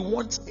why He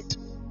wants it.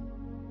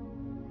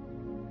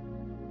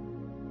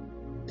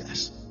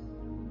 Yes.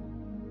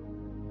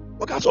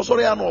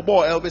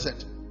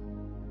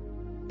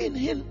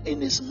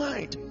 In his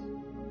mind,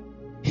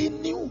 he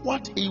knew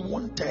what he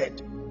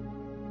wanted,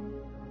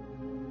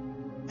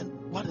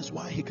 and what is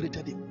why he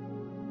created him.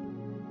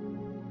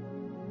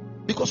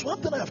 Because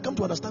one thing I have come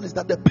to understand is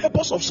that the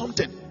purpose of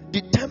something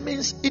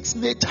determines its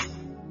nature.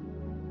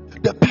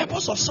 The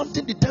purpose of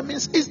something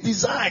determines its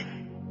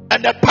design,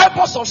 and the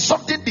purpose of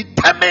something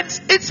determines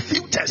its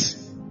futures.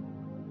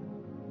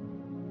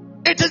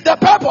 It is the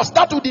purpose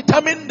that will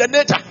determine the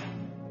nature.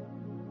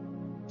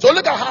 So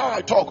look at how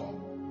I talk.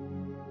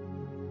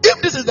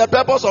 If this is the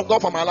purpose of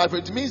God for my life,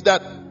 it means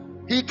that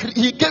He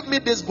gave me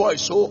this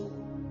voice. So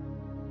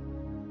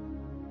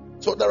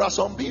there are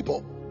some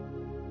people,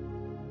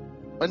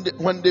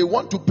 when they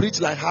want to preach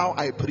like how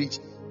I preach,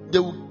 they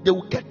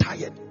will get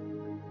tired.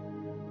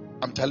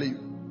 I'm telling you.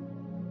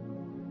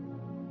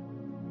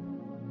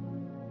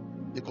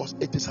 Because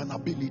it is an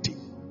ability.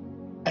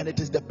 And it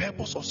is the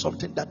purpose of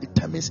something that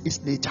determines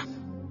its nature.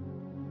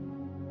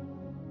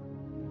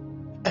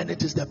 And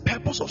it is the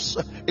purpose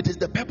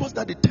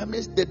that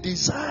determines the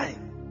design.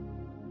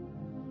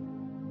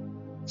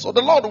 So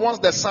the Lord wants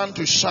the sun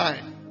to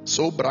shine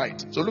so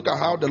bright. So look at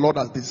how the Lord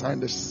has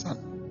designed the sun.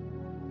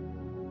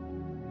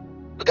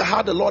 Look at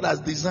how the Lord has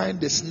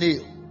designed the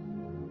snail.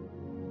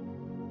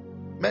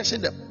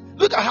 Mention them.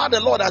 Look at how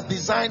the Lord has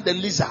designed the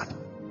lizard.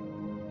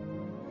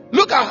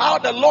 Look at how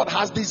the Lord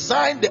has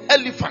designed the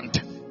elephant.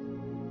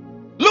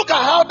 Look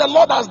at how the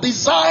Lord has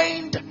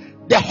designed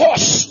the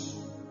horse.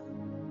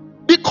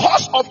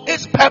 Because of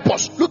its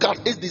purpose, look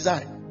at its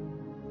design.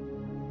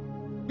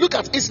 Look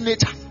at its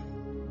nature.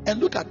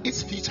 And look at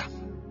its feature.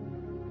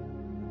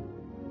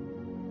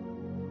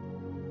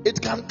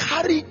 It can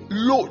carry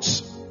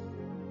loads.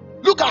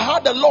 Look at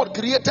how the Lord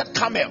created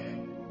camel.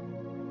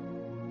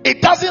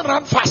 It doesn't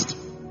run fast,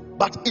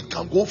 but it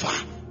can go far.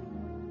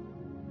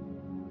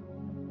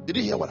 Did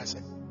you hear what I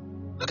said?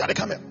 Look at the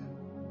camel.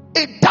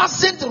 It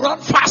doesn't run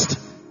fast,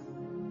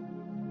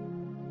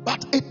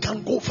 but it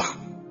can go far.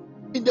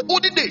 In the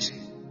olden days,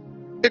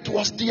 it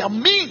was their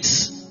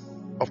means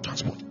of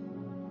transport.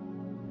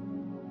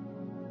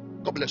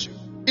 God bless you.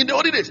 In the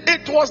olden days,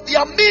 it was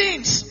their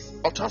means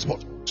of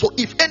transport. So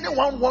if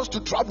anyone wants to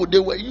travel,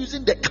 they were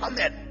using the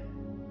camel.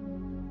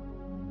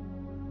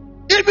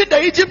 Even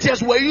the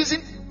Egyptians were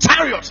using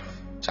chariots.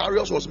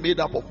 Chariots was made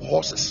up of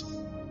horses.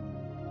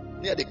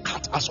 Near the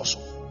cat as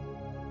also.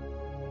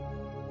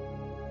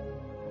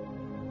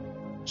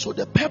 So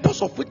the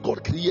purpose of which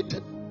God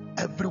created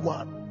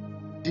everyone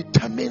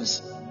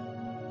determines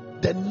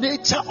the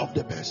nature of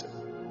the person.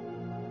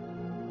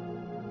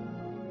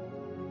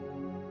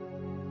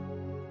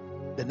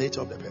 The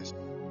nature of the person.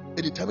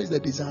 It determines the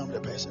design of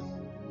the person.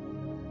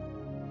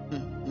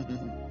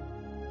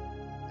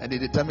 And it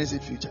determines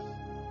its future.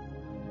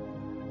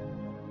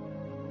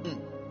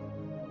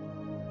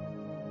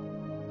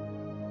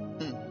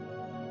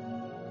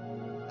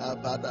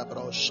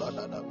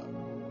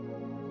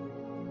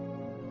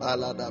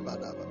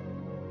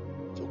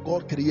 So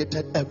God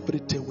created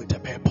everything with a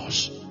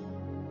purpose.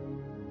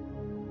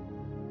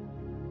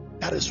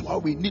 That is why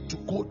we need to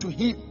go to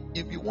Him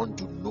if we want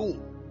to know.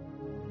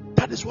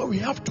 That is why we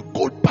have to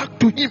go back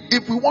to Him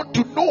if we want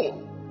to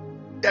know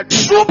the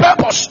true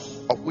purpose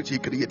of which He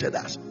created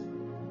us.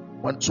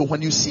 So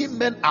when you see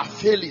men are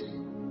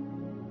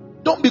failing,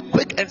 don't be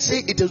quick and say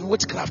it is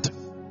witchcraft.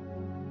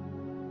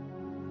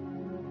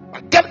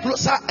 But get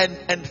closer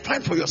and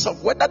find for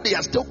yourself whether they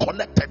are still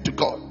connected to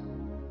God.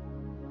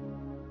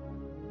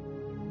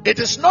 It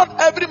is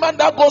not every man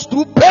that goes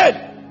through pain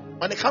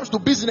when it comes to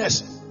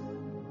business.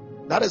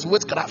 That is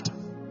witchcraft.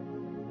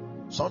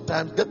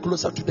 Sometimes get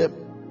closer to them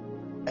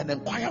and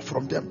inquire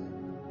from them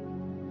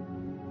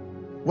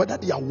whether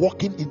they are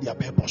walking in their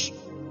purpose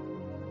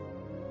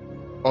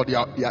or they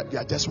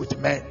are just with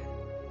men.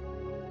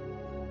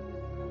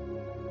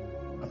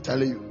 I'm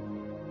telling you.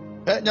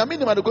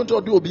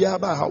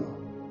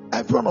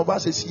 Every one of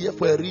us is here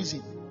for a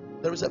reason.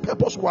 There is a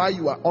purpose why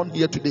you are on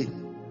here today.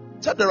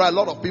 So there are a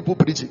lot of people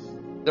preaching.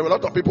 There are a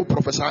lot of people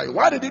prophesying.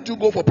 Why didn't you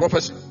go for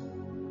prophecy?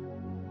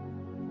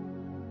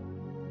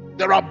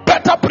 There are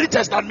better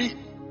preachers than me.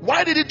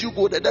 Why didn't you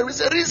go there? There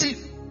is a reason.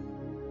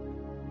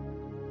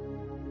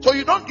 So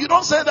you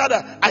don't say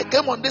that I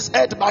came on this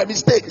earth by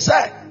mistake.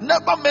 Say,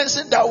 never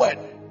mention that word.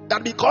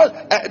 That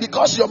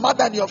because your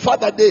mother and your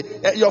father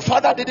your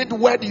father didn't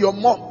wed your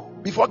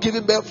mom before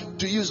giving birth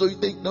to you, so you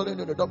think no,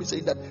 don't be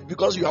saying that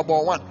because you are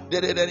born one.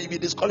 Then if you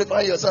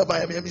disqualify yourself by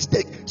a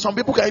mistake. Some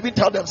people can even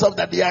tell themselves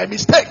that they are a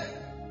mistake.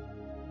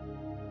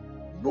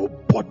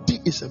 Nobody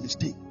is a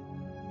mistake.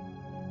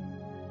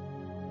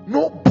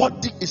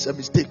 Nobody is a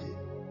mistake.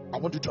 I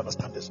want you to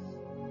understand this.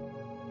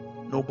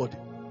 Nobody.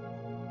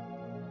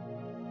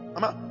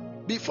 Mama,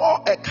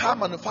 before a car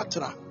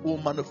manufacturer will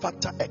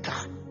manufacture a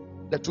car,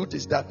 the truth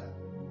is that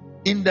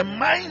in the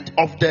mind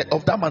of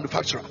that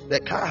manufacturer, the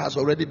car has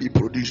already been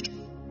produced.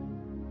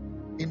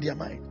 In their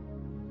mind.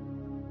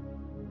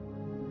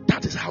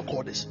 That is how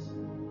God is.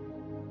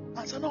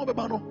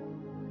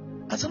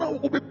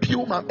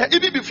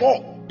 Even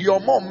before your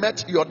mom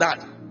met your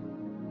dad.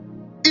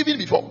 Even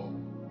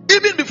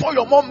before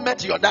your mom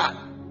met your dad,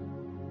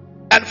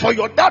 and for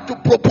your dad to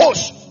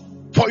propose,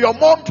 for your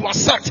mom to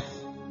accept.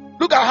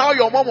 Look at how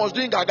your mom was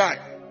doing that guy.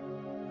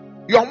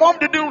 Your mom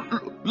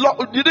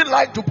didn't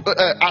like to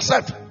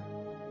accept.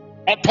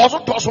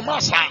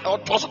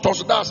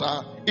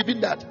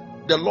 Even that,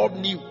 the Lord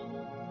knew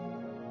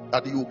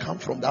that you will come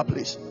from that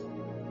place.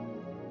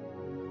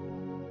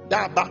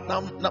 That back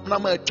now,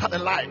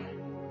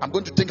 I'm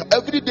going to think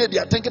every day. They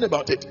are thinking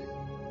about it.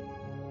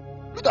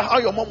 Look at how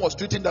your mom was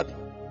treating daddy.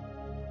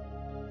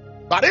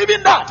 But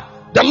even that,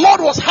 the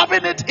Lord was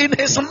having it in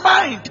his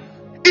mind,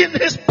 in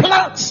his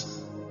plans,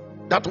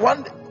 that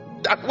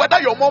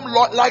whether your mom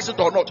likes it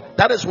or not,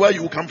 that is where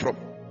you will come from.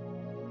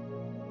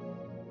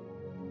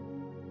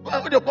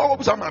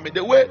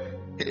 The way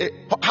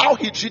how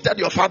he treated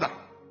your father.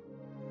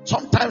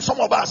 Sometimes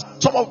some of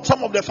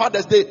the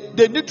fathers,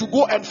 they need to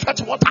go and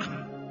fetch water,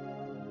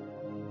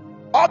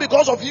 all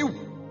because of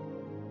you.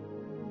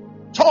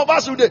 Some of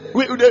us,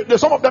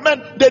 some of the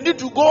men, they need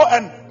to go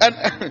and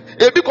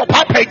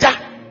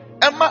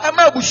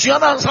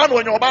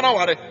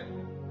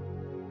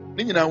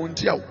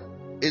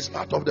it's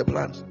part of the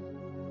plans.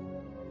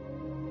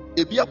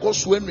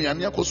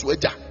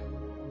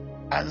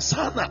 And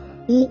sana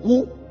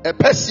who a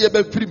person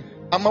a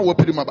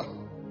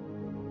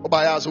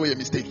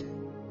mistake.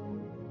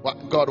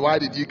 God, why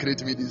did you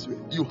create me this way?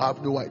 You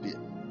have no idea.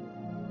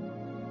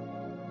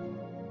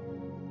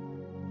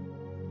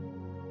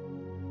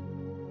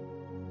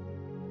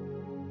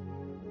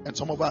 And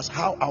some of us,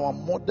 how our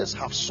mothers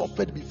have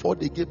suffered before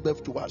they gave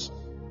birth to us.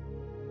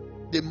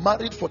 They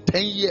married for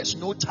 10 years,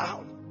 no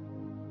child.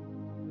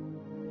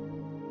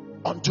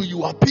 Until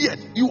you appeared.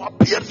 You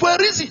appeared for a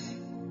reason.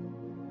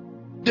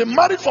 They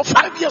married for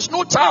 5 years,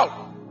 no child.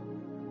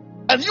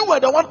 And you were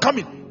the one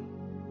coming.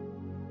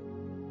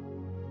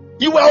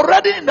 You were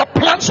already in the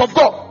plans of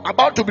God,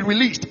 about to be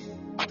released.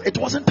 But it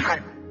wasn't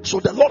time. So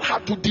the Lord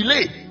had to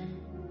delay.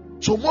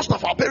 So most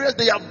of our parents,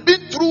 they have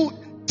been through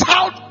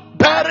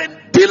childbearing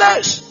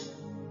delays.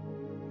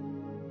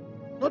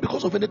 Not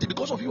because of anything,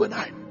 because of you and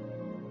I.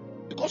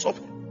 Because of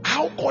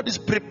how God is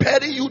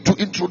preparing you to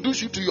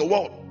introduce you to your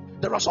world.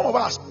 There are some of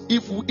us,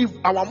 if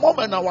our mom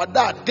and our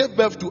dad gave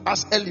birth to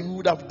us early, we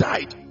would have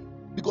died.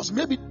 Because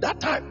maybe that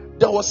time,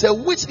 there was a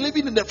witch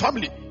living in the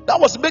family that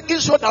was making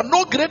sure that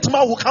no great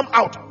man will come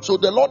out. So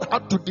the Lord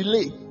had to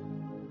delay.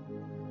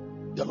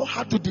 The Lord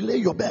had to delay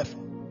your birth.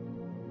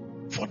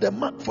 For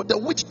the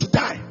witch to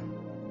die.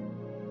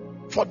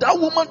 For that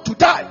woman to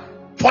die.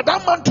 For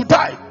that man to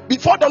die.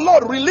 Before the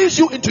Lord release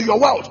you into your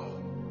world.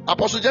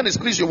 Apostle Janice,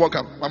 please, you're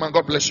welcome. Mama,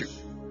 God bless you.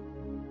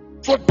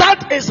 So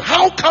that is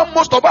how come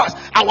most of us,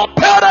 our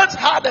parents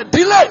had a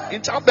delay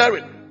in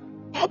childbearing.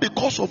 All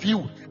because of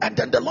you. And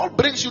then the Lord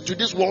brings you to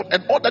this world,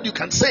 and all that you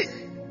can say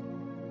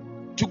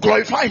to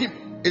glorify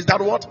Him is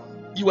that what?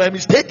 You were a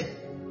mistake.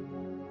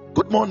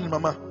 Good morning,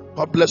 Mama.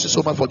 God bless you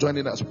so much for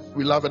joining us.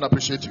 We love and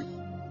appreciate you.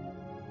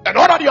 And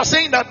all that you are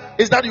saying that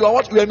is that you are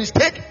what? You are a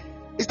mistake.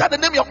 Is that the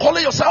name you are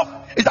calling yourself?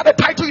 Is that the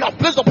title you have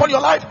placed upon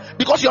your life?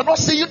 Because you are not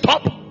seeing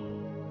top.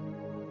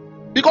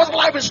 Because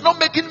life is not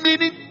making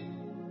meaning.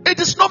 It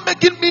is not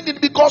making meaning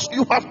because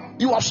you have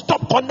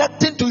stopped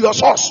connecting to your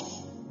source.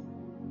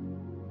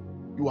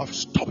 You have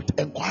stopped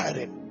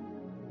inquiring.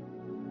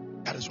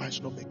 That is why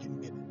it's not making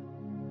meaning.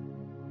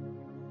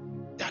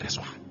 That is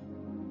why.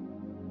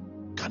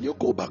 Can you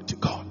go back to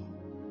God?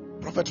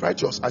 Prophet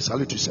Righteous, I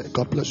salute you, sir.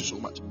 God bless you so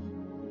much.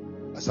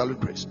 I salute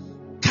grace.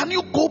 Can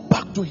you go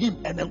back to Him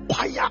and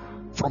inquire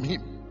from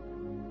Him?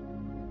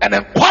 and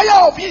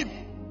inquire of him.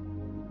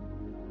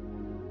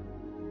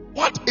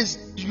 What is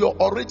your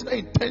original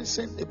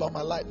intention about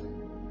my life?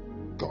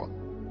 God,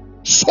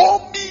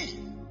 show me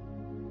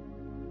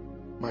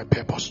my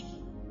purpose.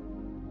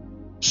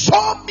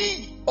 Show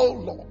me, oh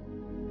Lord,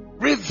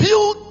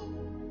 reveal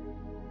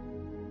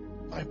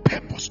my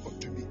purpose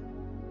unto me.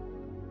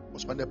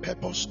 Because when the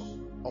purpose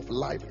of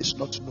life is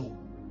not known,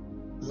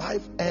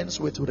 life ends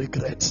with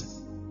regret.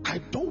 I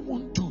don't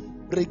want to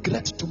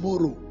regret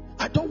tomorrow.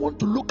 I don't want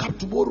to look up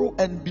tomorrow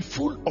and be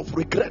full of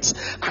regrets.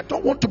 I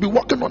don't want to be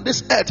walking on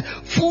this earth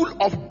full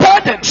of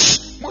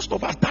burdens. Most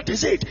of us, that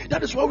is it.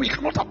 That is why we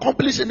cannot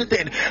accomplish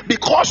anything,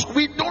 because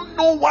we don't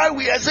know why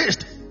we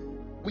exist.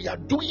 We are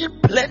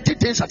doing plenty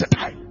things at a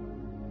time.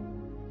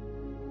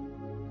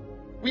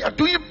 We are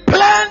doing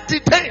plenty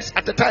things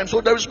at a time,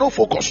 so there is no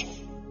focus.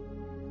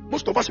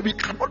 Most of us, we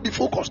cannot be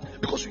focused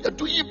because we are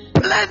doing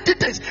plenty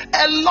things,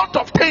 a lot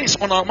of things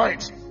on our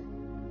minds.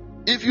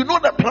 If you know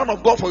the plan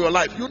of God for your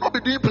life, you will not be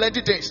doing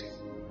plenty things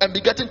and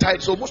be getting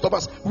tired. So most of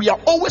us, we are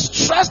always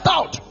stressed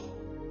out.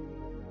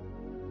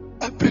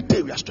 Every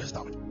day we are stressed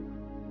out.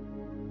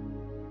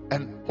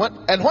 And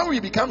when we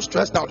become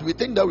stressed out, we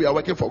think that we are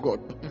working for God.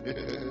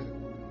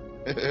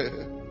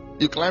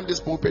 You climb this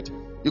pulpit,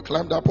 you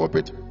climb that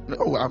pulpit.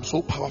 Oh, I'm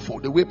so powerful.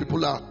 The way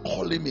people are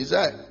calling me,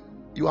 say,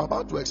 you are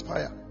about to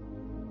expire.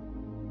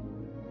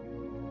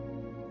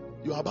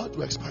 You are about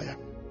to expire.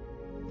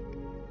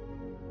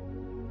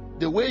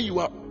 The way you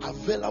are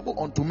available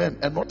unto men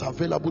and not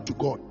available to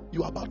God,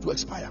 you are about to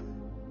expire.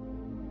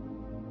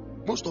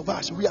 Most of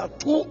us, we are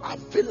too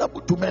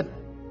available to men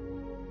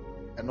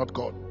and not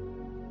God.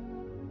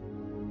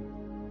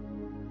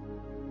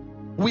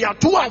 We are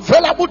too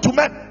available to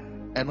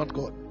men and not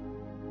God.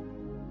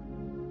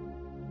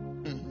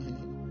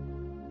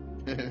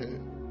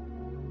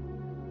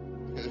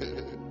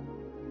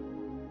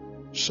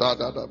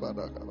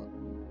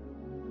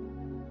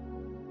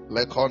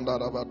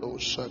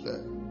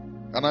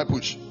 Can I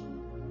push?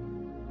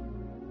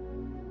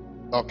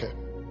 Okay.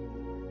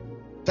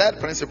 Third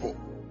principle.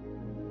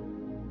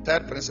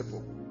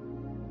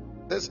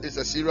 This is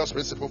a serious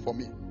principle for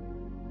me.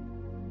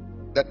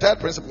 The third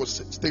principle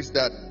states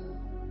that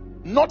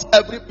not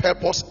every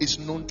purpose is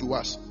known to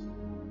us.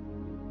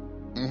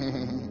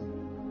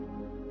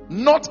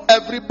 Not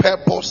every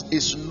purpose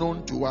is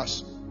known to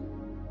us.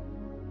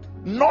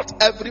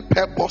 Not every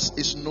purpose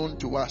is known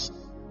to us.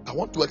 I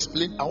want to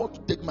explain. I want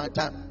to take my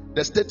time.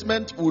 The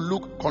statement will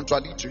look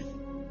contradictory.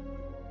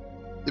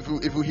 If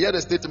you hear the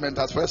statement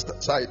at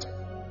first sight,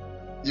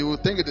 you will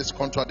think it is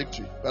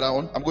contradictory. But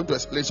I'm going to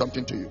explain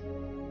something to you.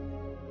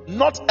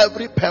 Not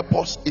every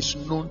purpose is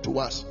known to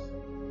us.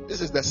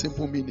 This is the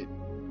simple meaning.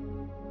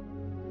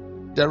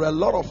 There are a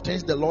lot of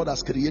things the Lord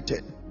has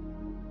created.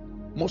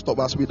 Most of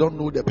us, we don't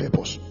know the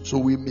purpose, so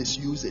we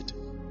misuse it.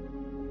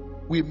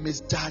 We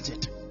misjudge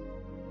it.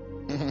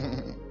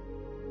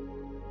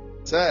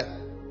 Say,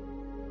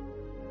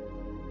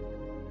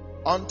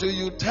 until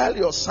you tell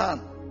your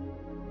son,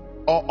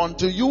 or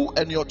until you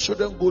and your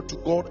children go to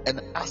God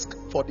and ask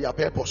for their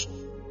purpose,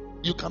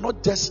 you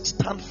cannot just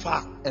stand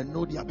far and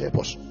know their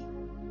purpose.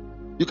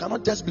 You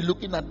cannot just be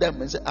looking at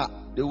them and say,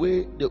 the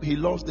way he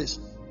loves this,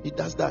 he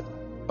does that.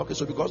 Okay,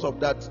 so because of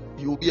that,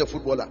 he will be a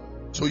footballer.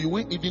 So you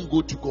won't even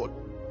go to God.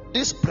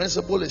 This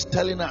principle is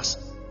telling us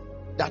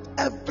that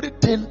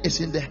everything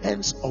is in the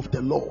hands of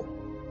the Lord.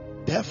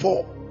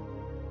 Therefore,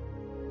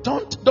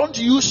 don't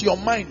use your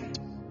mind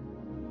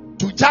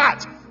to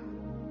judge.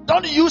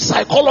 Don't use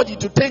psychology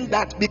to think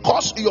that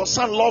because your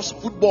son loves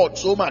football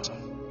so much,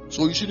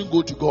 so you shouldn't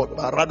go to God.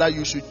 But rather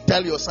you should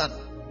tell your son,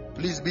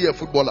 please be a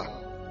footballer,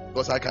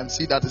 because I can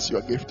see that is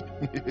your gift.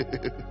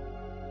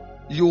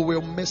 You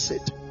will miss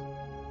it.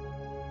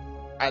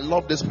 I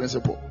love this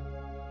principle.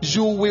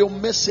 You will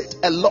miss it.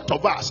 A lot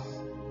of us,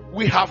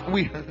 we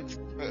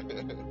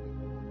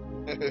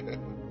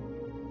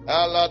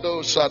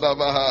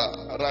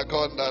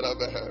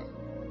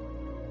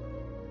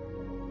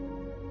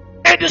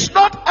it is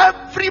not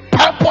every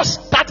purpose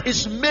that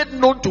is made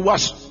known to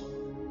us.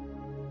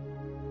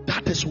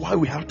 That is why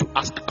we have to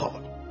ask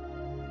God.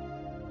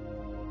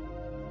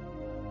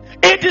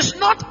 It is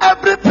not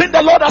everything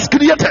the Lord has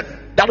created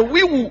that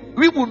we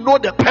will know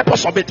the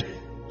purpose of it.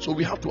 So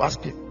we have to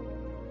ask Him.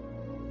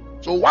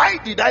 So why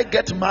did I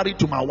get married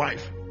to my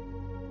wife?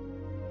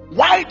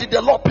 Why did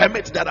the Lord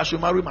permit that I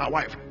should marry my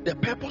wife? The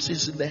purpose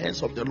is in the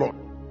hands of the Lord.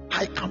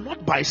 I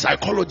cannot by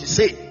psychology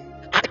say.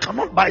 I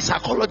cannot by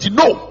psychology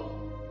know.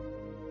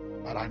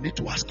 But I need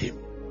to ask Him.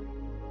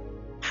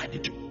 I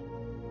need to.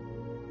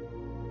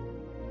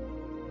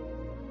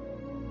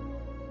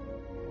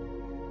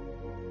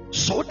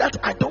 So that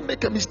I don't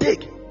make a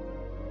mistake.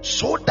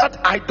 So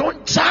that I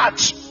don't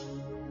judge.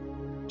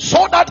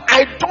 So that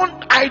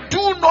I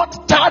do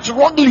not judge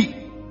wrongly.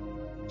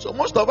 So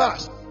most of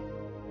us,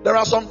 there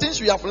are some things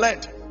we have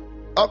learned.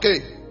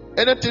 Okay,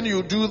 anything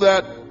you do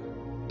that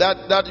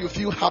you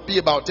feel happy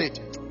about it.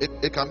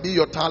 It can be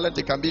your talent,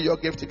 it can be your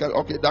gift,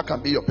 okay, that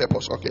can be your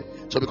purpose. Okay,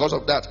 so because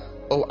of that,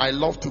 oh, I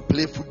love to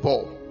play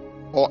football,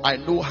 or I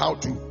know how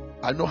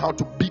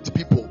to beat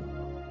people.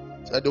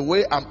 the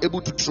way I'm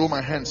able to throw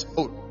my hands,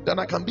 then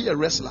I can be a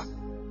wrestler.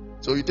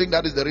 So you think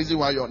that is the reason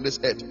why you're on this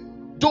earth?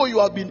 Though you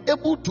have been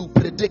able to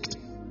predict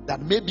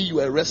that maybe you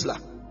are a wrestler,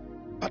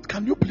 but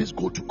can you please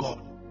go to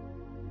God?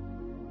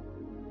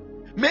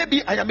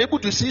 Maybe I am able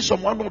to see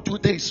some 1 or 2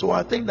 things, so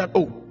I think that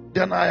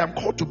then I am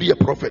called to be a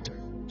prophet.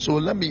 So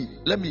let me.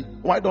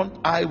 Why don't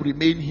I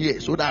remain here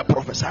so that I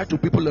prophesy to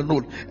people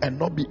alone and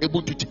not be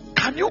able to?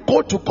 Can you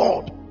go to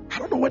God? I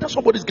don't know whether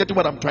somebody's getting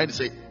what I'm trying to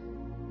say.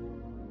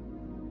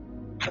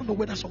 I don't know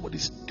whether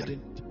somebody's getting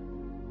it.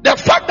 The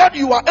fact that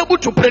you are able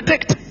to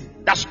predict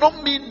does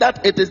not mean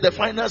that it is the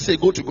final say.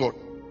 Go to God.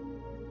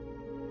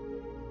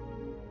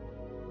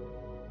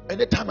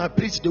 Anytime I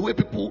preach, the way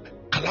people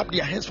clap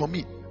their hands for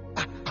me,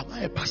 am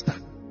I a pastor?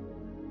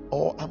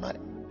 Or am I?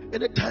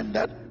 Anytime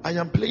that I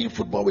am playing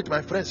football with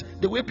my friends,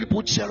 the way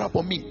people cheer up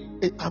on me,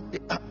 am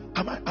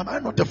I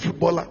not a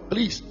footballer?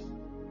 Please.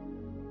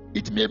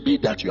 It may be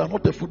that you are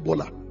not a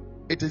footballer.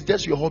 It is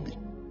just your hobby.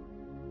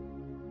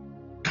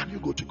 Can you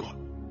go to God?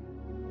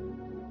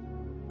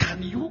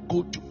 Can you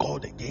go to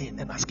God again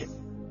and ask Him?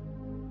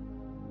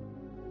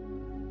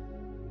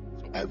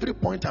 So every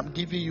point I'm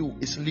giving you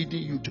is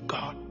leading you to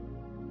God.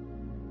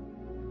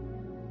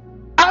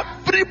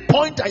 Every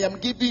point I am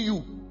giving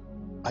you,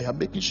 I am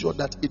making sure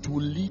that it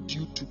will lead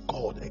you to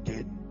God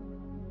again.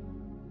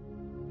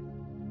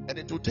 And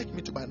it will take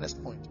me to my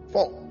next point.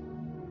 4.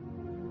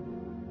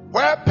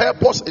 Where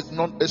purpose is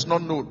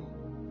not known,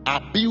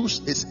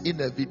 abuse is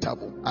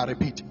inevitable. I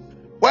repeat.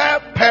 Where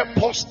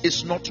purpose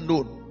is not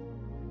known,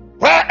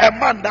 where a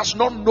man does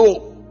not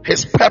know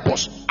his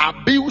purpose,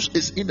 abuse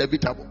is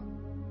inevitable.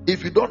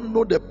 If you don't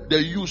know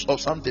the use of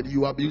something,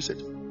 you abuse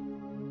it.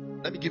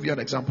 Let me give you an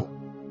example.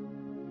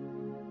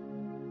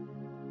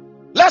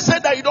 Let's say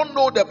that you don't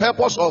know the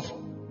purpose of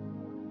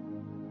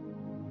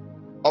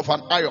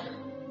an iron.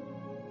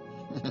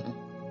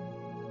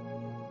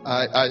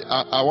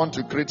 I want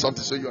to create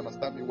something so you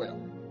understand me well.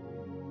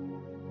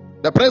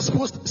 The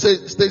principle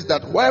states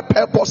that where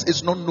purpose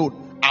is not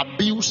known,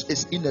 abuse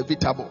is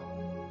inevitable.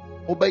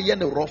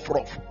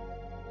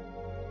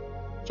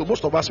 So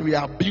most of us, we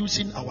are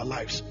abusing our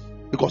lives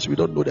because we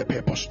don't know the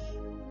purpose.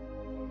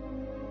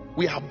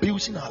 We are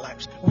abusing our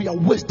lives. We are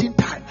wasting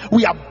time.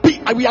 We are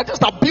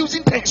just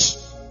abusing things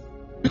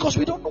because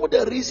we don't know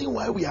the reason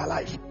why we are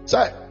alive.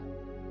 So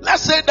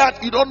let's say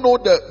that you don't know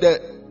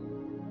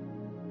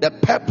the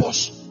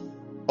purpose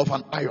of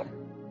an iron,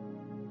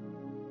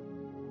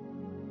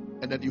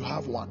 and then you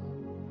have one,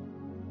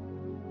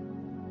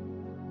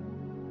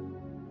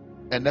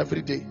 and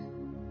every day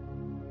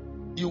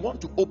you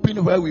want to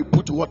open where we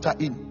put water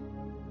in.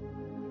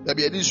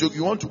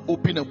 You want to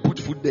open and put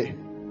food there.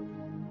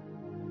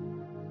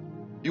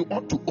 You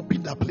want to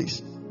open that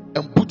place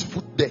and put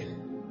food there.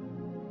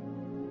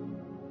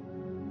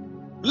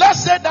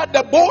 Let's say that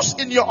the bowls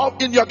in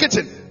your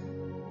kitchen,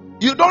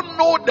 you don't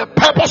know the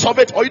purpose of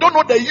it, or you don't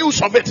know the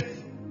use of it.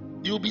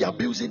 You'll be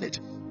abusing it.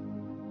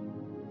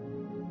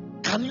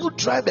 Can you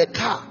drive a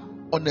car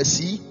on the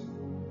sea?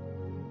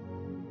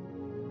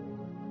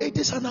 It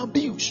is an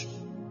abuse.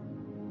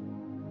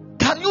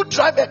 Can you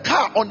drive a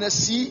car on the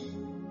sea?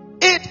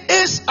 It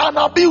is an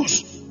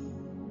abuse.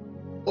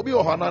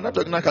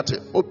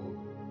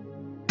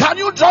 Can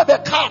you drive a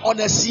car on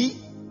the sea?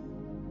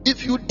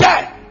 If you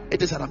dare,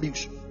 it is an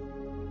abuse.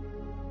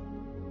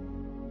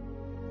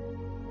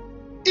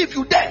 If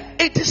you dare,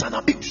 it is an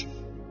abuse.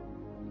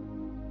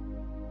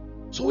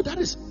 So that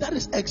is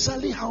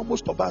exactly how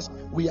most of us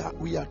we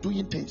are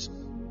doing things.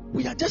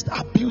 We are just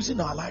abusing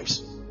our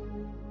lives.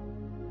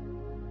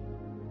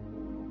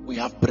 We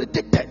have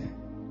predicted,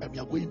 and we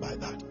are going by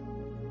that.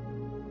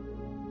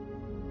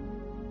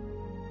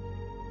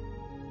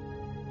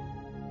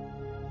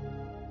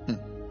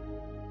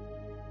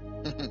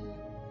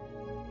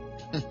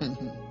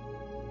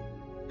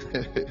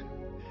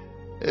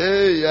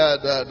 Hey, yeah,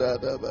 da.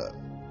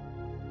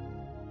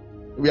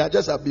 We are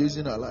just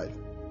abusing our life.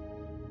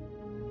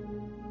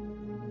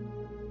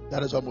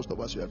 That is what most of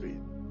us are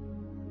doing.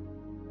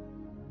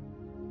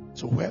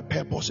 So where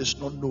purpose is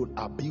not known,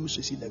 abuse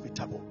is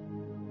inevitable.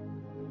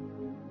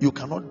 You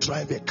cannot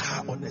drive a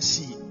car on the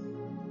sea.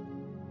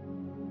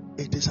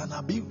 It is an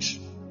abuse.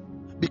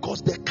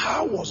 Because the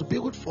car was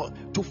built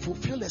to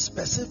fulfill a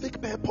specific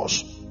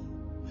purpose.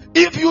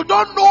 If you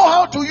don't know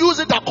how to use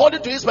it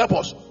according to its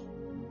purpose,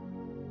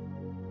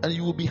 and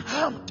you will be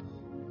harmed.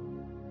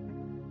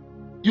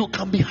 You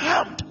can be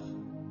harmed.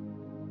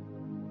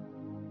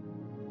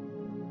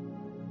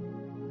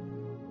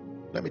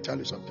 Let me tell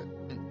you something.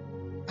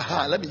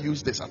 Let me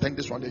use this. I think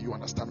this one day you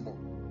understand more.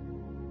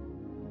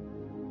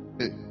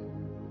 Hey.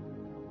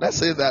 Let's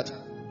say that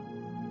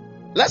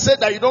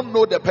you don't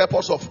know the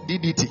purpose of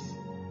DDT.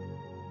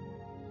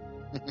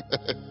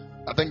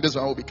 I think this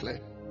one will be clear.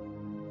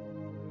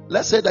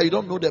 Let's say that you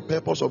don't know the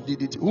purpose of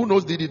DDT. Who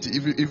knows DDT?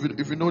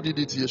 If you know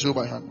DDT, you show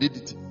my hand.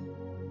 DDT.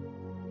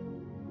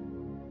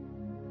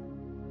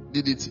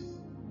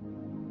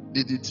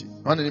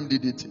 One name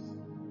DDT.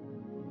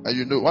 And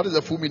you know what is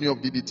the full meaning of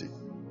DDT?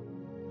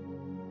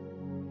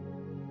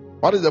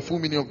 What is the full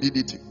meaning of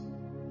DDT?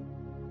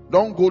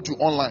 Don't go to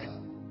online.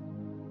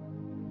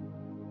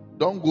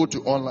 Don't go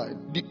to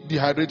online.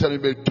 Dehydrated,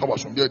 maybe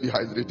troublesome. They're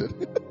dehydrated.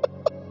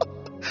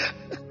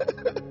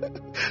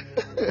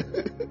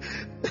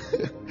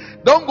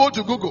 Don't go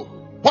to Google.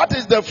 What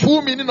is the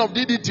full meaning of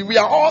DDT? We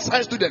are all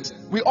science students.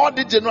 We all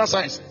did general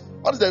science.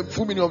 What is the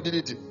full meaning of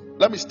DDT?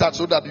 Let me start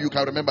so that you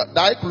can remember.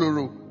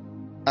 Dichloro.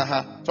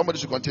 Somebody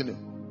should continue.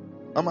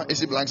 Mama,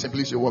 AC Blanks, and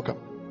please, you're welcome.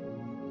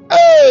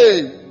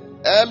 Hey!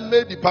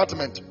 LA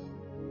department.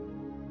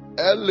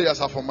 LA as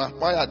a former.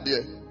 Why are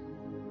there?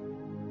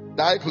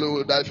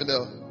 Dichloro,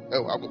 diphenyl.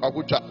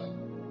 Agucha.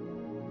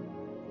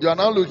 You are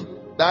now looking.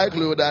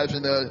 Dichloro,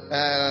 diphenyl.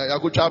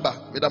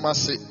 Aguchaba.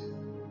 Midamasi.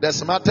 The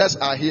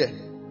smartest are here.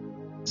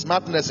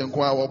 Smartness in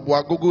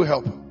Google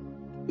help.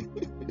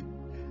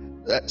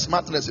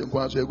 Smartness in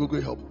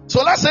Google help.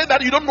 So let's say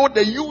that you don't know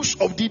the use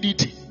of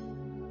DDT,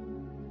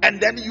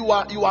 and then you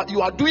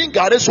are doing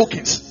Gare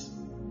soakings,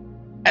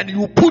 and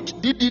you put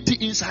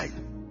DDT inside.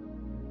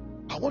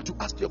 I want to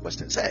ask you a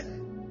question. Say,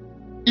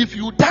 if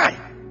you die,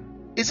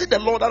 is it the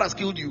Lord that has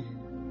killed you?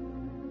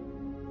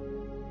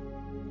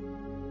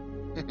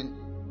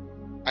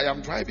 I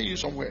am driving you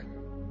somewhere.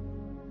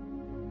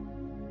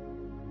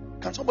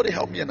 Can somebody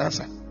help me and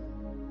answer?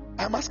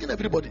 I'm asking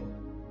everybody.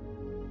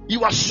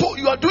 You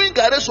are doing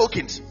Gare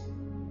soakings,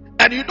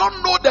 and you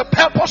don't know the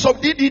purpose of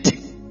DDT,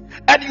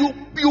 and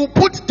you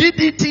put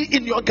DDT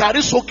in your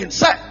Gare soaking.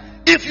 Sir,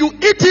 if you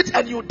eat it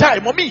and you die,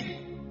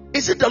 mommy,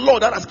 is it the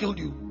Lord that has killed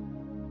you?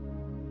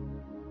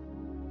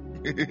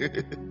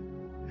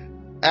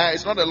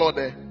 It's not the Lord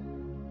there.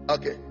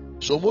 Okay.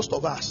 So most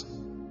of us,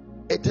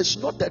 it is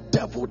not the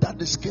devil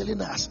that is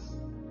killing us.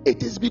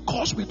 It is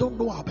because we don't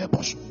know our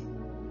purpose.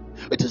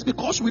 It is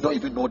because we don't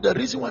even know the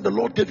reason why the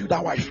Lord gave you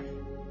that wife.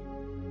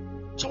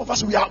 Some of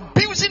us, we are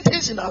abusing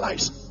things in our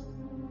lives.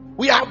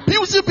 We are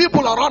abusing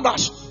people around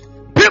us.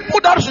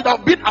 People that should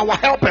have been our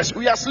helpers,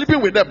 we are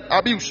sleeping with them.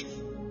 Abuse.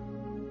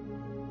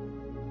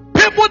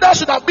 People that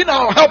should have been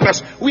our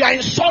helpers, we are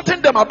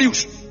insulting them.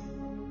 Abuse.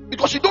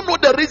 Because you don't know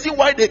the reason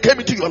why they came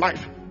into your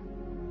life.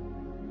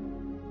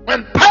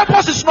 When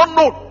purpose is not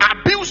known,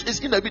 abuse is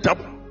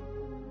inevitable.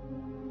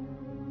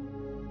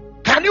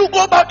 Can you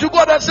go back to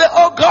God and say,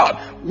 oh God,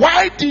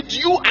 why did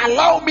you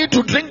allow me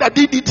to drink the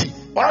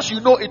DDT? Once you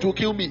know it will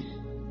kill me.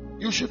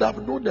 You should have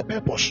known the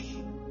purpose.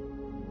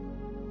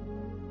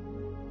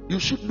 You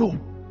should know.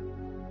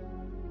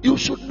 You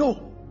should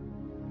know.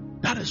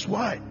 That is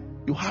why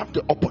you have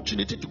the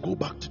opportunity to go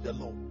back to the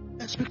Lord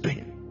and speak to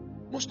Him.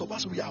 Most of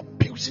us, we are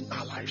abusing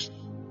our lives.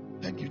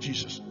 Thank you,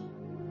 Jesus.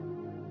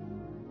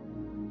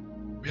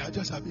 We are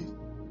just abusing.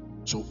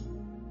 So,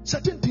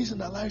 certain things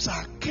in our lives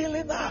are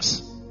killing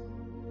us.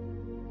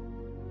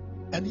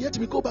 And yet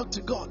we go back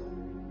to God.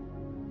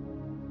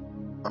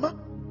 Mama,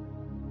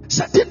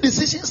 certain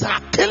decisions are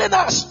killing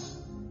us.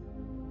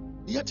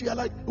 Yet we are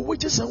like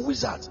witches and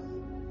wizards.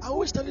 I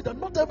always tell you that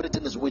not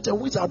everything is witch and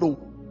wizard. No.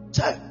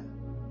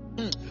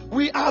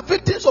 We are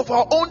victims of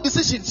our own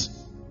decisions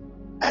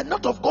and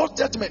not of God's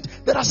judgment.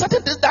 There are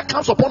certain things that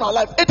comes upon our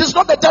life. It is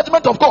not the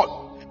judgment of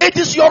God. It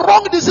is your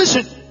wrong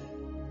decision.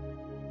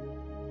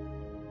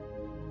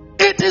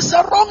 It is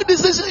a wrong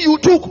decision you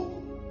took, or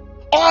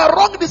a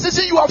wrong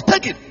decision you have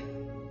taken,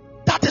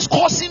 that is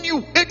causing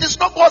you. It is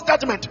not God's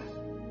judgment.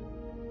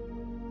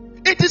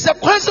 It is the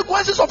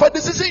consequences of a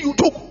decision you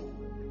took.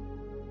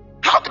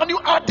 How can you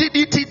add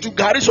DDT to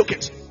Gare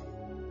soakings?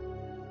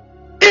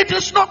 It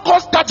is not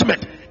God's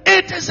judgment.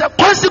 It is the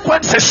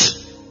consequences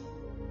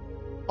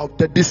of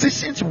the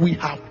decisions we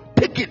have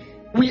taken.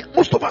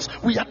 Most of us,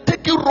 we are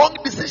taking wrong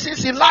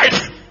decisions in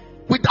life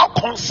without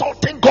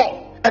consulting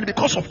God, and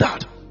because of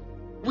that,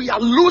 we are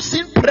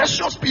losing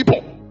precious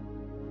people.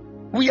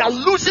 We are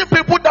losing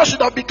people that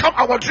should have become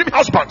our dream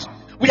husbands.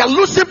 We are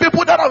losing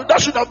people that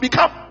should have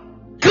become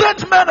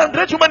great men and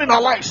great women in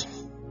our lives.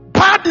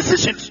 Bad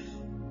decisions,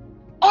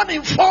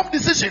 uninformed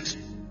decisions.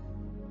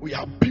 We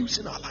are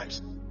abusing our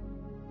lives.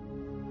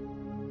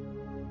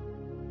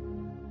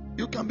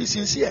 You can be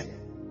sincere.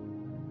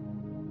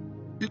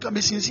 You can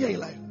be sincere in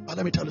life. But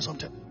let me tell you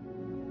something.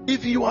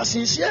 If you are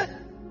sincere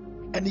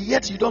and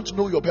yet you don't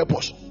know your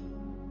purpose,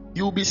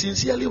 you will be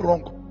sincerely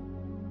wrong.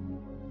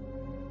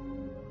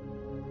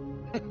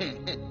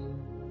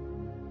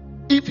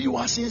 If you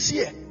are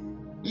sincere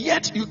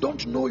yet you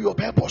don't know your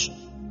purpose,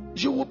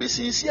 you will be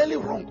sincerely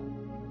wrong.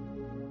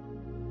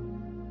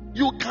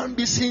 You can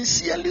be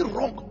sincerely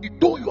wrong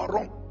though you are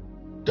wrong.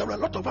 There are a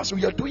lot of us,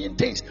 we are doing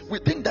things, we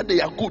think that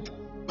they are good,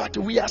 but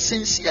we are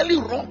sincerely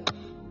wrong.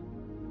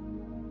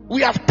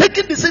 We have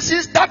taken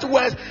decisions that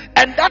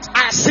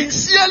are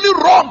sincerely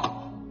wrong.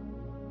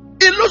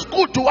 It looks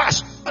good to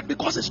us, but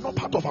because it's not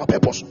part of our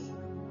purpose,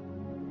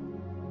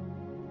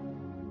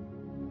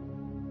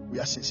 we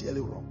are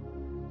sincerely wrong.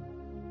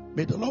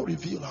 May the Lord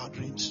reveal our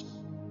dreams,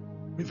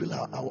 reveal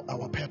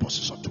our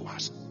purposes unto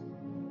us,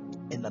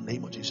 in the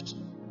name of Jesus.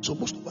 So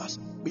most of us,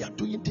 we are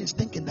doing things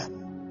thinking that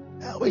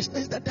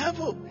it's the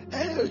devil.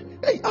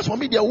 Hey, as for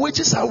me, the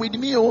witches are with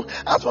me.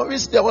 As for me,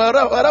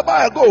 wherever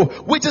I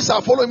go, witches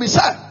are following me.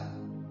 Sir,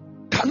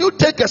 can you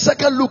take a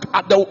second look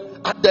at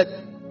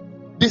the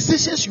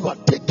decisions you are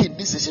taking,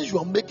 decisions you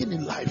are making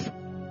in life?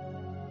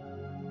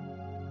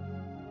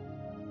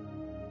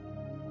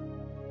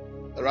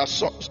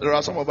 There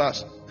are some of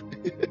us.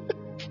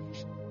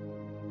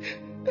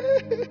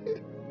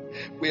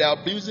 We are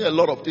abusing a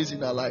lot of things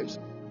in our lives,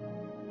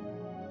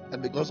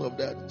 and because of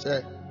that,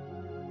 say,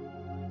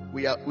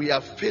 we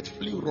are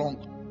faithfully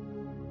wrong.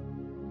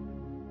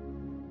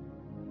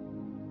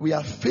 We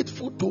are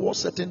faithful towards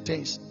certain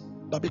things,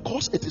 but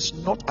because it is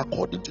not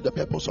according to the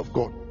purpose of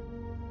God,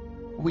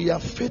 we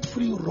are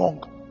faithfully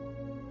wrong.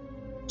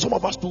 Some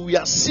of us do, we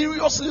are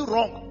seriously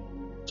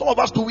wrong. Some of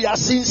us do, we are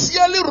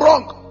sincerely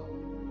wrong.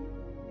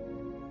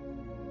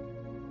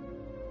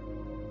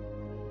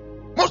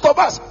 Most of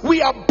us,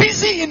 we are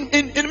busy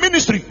in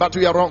ministry, but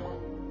we are wrong.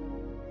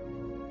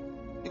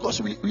 Because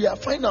we are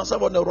finding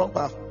ourselves on the wrong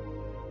path,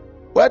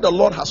 where the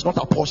Lord has not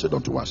apportioned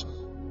unto us.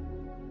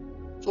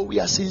 So we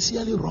are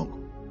sincerely wrong.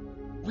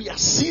 We are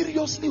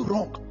seriously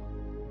wrong.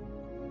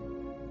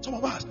 Some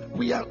of us,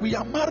 we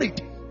are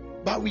married,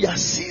 but we are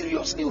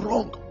seriously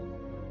wrong.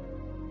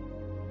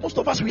 Most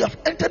of us, we have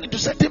entered into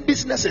certain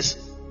businesses,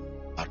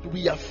 but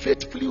we are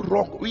faithfully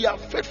wrong. We are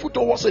faithful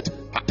towards it,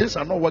 but things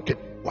are not working.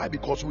 Why?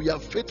 Because we are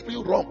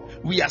faithfully wrong.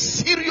 We are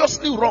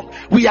seriously wrong.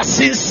 We are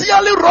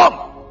sincerely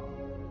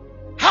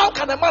wrong. How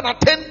can a man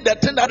attain the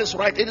thing that is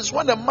right? It is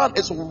when a man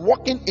is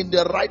walking in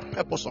the right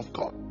purpose of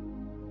God.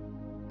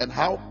 And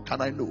how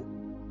can I know?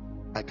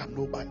 I can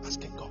know by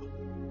asking God.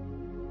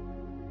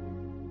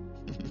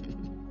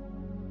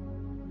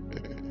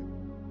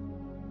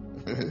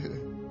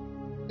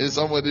 Is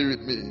somebody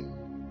with me?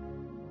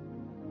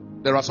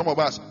 There are some of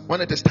us, when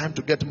it is time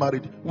to get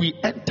married, we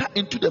enter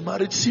into the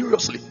marriage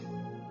seriously.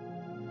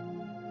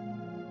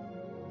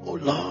 Oh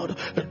Lord,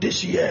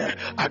 this year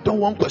I don't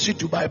want Kwesi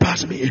to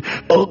bypass me.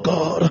 Oh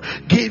God,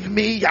 give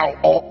me Yao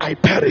or I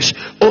perish.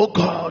 Oh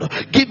God,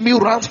 give me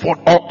Ransford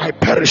or I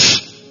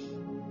perish.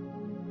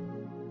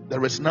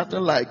 There is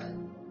nothing like,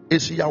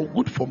 is Yao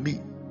good for me?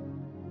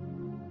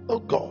 Oh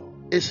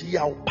God, is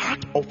Yao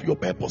part of your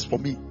purpose for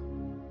me?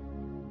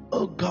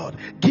 Oh God,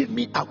 give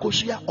me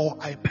Akosia or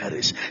I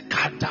perish.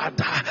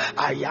 Kadada,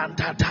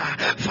 ayandada.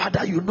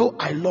 Father, you know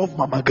I love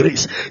Mama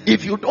Grace.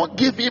 If you don't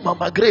give me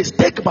Mama Grace,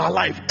 take my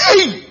life.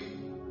 Hey!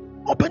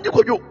 Open you.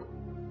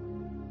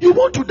 You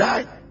want to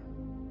die?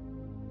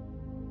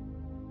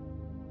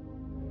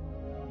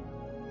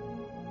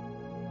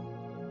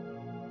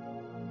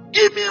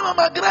 Give me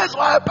Mama Grace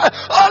or I perish.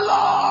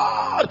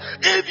 Oh Lord,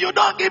 if you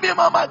don't give me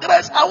Mama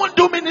Grace, I won't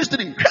do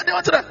ministry.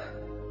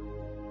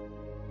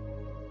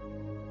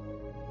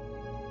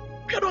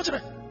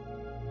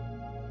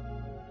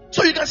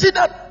 So you can see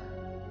that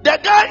the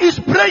guy is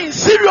praying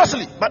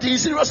seriously, but he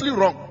is seriously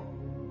wrong.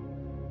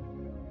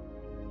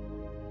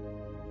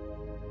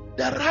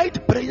 The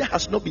right prayer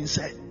has not been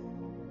said.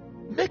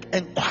 Make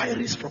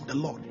inquiries from the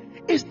Lord.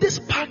 Is this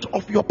part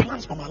of your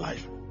plans for my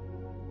life?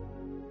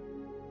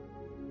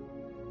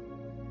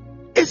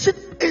 Is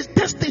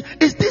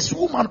this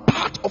woman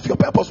part of your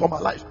purpose for my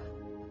life?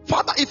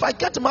 Father, if I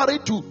get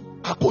married to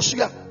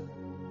Akosia,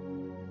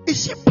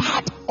 is she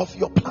part of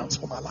your plans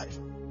for my life?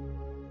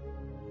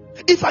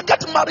 If I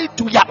get married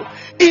to Yao,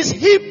 is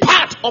he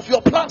part of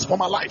your plans for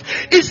my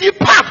life? Is he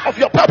part of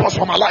your purpose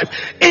for my life?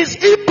 Is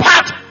he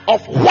part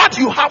of what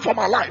you have for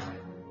my life?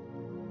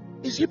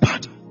 Is he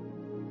part?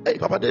 Hey,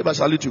 Papa Dave, I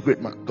salute you, great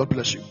man. God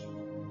bless you.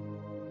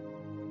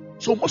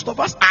 So most of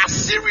us are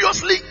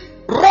seriously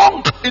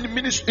wrong in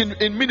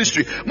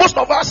ministry. Most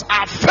of us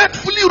are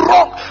faithfully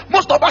wrong.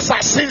 Most of us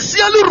are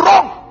sincerely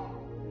wrong.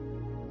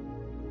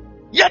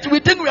 Yet we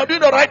think we are doing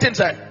the right thing,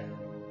 sir.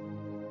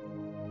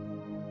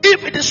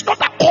 If it is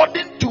not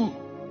according to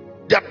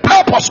the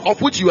purpose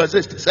of which you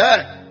exist,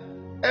 sir,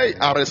 hey,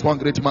 I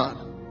respond, great man.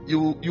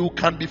 You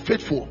can be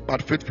faithful,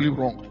 but faithfully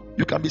wrong.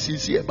 You can be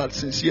sincere, but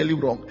sincerely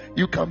wrong.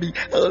 You can be,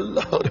 oh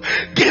Lord,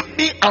 give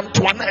me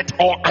Antoinette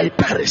or I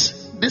perish.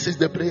 This is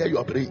the prayer you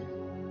are praying.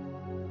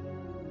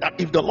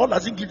 That if the Lord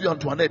doesn't give you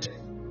Antoinette,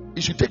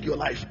 He should take your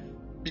life.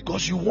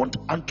 Because you want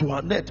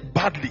Antoinette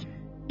badly.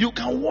 You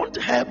can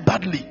want her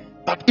badly.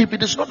 But if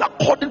it is not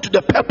according to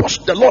the purpose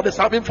the Lord is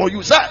having for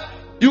you, sir,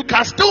 you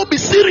can still be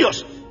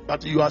serious,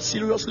 but you are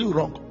seriously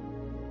wrong.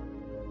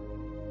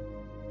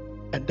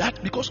 And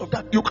that, because of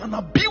that, you can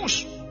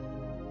abuse.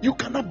 You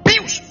can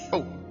abuse.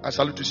 Oh, I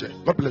salute you, sir.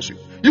 God bless you.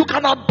 You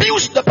can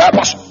abuse the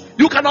purpose.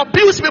 You can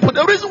abuse people.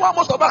 The reason why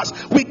most of us,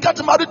 we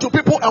get married to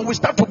people and we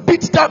start to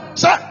beat them,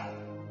 sir.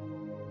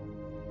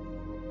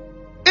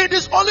 It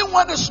is only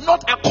when it's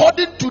not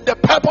according to the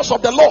purpose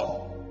of the Lord.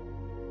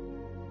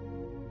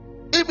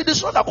 If it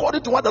is not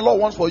according to what the Lord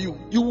wants for you,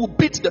 you will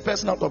beat the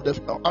person out of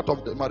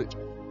the marriage,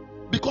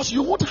 because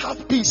you won't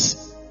have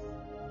peace.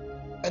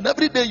 And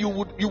every day you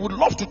would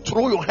love to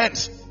throw your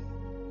hands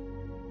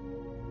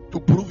to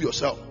prove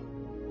yourself.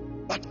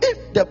 But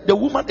if the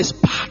woman is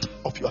part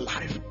of your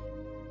life,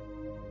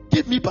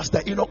 give me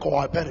Pastor Enoch or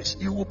I perish,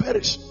 you will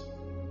perish.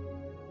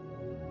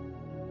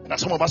 And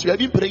as some of us, we have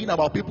been praying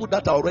about people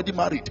that are already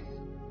married,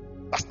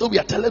 but still we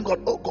are telling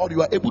God, oh God,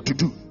 you are able to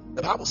do.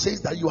 The Bible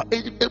says that you are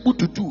able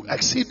to do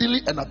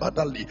exceedingly and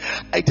abundantly.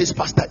 It is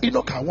Pastor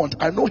Enoch I want.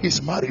 I know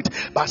he's married,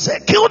 but I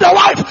said, kill the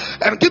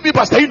wife and give me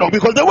Pastor Enoch,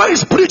 because the way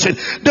he's preaching,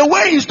 the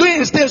way he's doing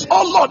his things,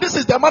 oh Lord, this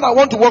is the man I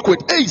want to work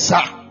with. Hey,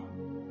 sir,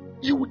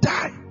 you will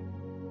die.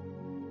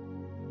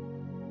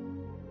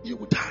 You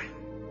will die.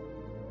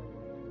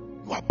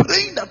 You are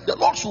praying that the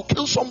Lord should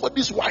kill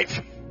somebody's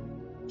wife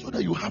so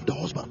that you have the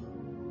husband.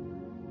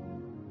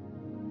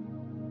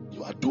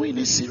 You are doing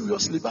it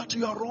seriously, but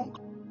you are wrong.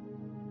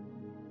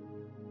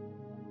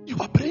 You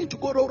are praying to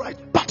God all right,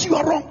 but you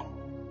are wrong.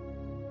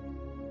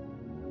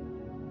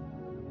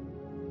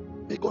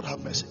 May God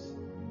have mercy.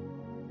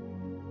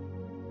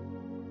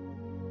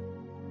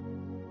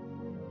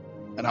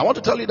 And I want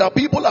to tell you that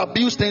people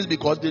abuse things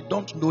because they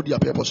don't know their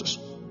purposes.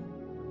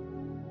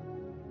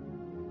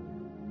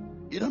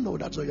 You don't know,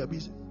 that's why you're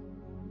busy.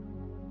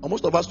 Or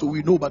most of us do,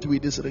 we know, but we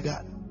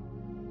disregard.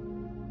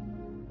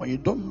 When you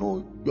don't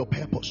know your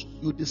purpose,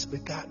 you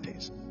disregard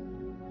things.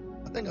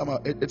 I think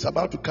it's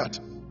about to cut.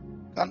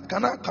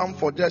 Can I come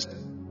for just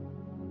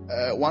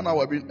 1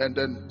 hour and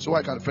then so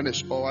I can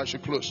finish, or I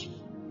should close?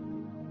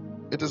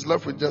 It is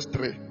left with just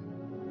 3.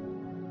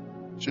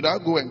 Should I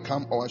go and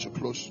come, or I should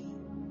close?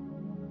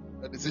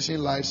 The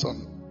decision lies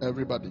on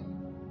everybody.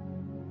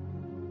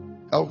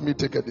 Help me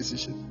take a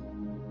decision.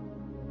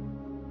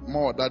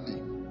 More,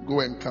 Daddy,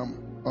 go and come.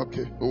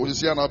 Okay. We'll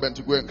see now, Ben,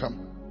 to go and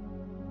come.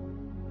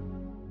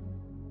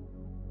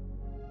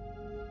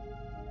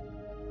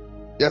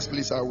 Yes,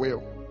 please, I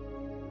will.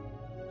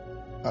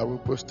 I will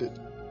post it.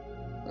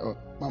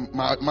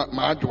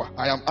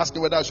 I am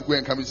asking whether I should go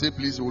and come. You say,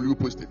 please, will you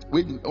post it?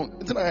 Wait,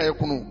 it's not here.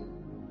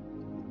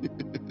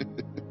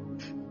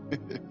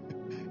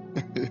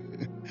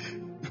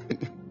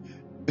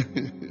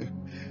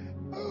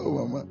 Oh,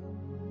 Mama.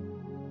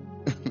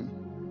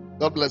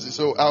 God bless you.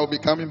 So I will be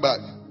coming back.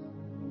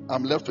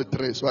 I'm left with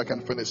 3, so I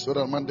can finish. So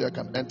that Monday I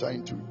can enter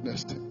into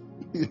next.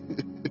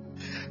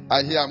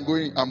 I hear I'm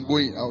going.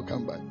 I'll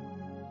come back.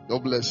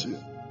 God bless you.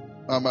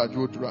 Mama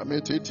Jodra, me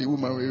titi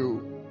woman we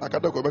you.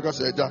 Akada ko beka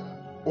se eja.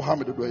 O ha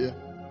me dodo ye.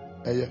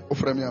 Eye, o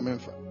frame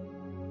amenfa.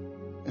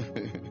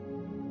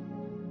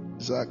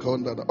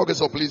 Okay,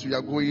 so please, we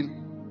are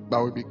going,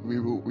 but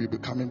we'll be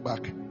coming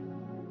back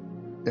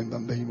in the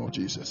name of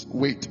Jesus.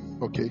 Wait,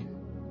 okay.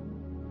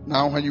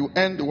 Now, when you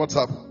end the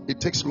WhatsApp, it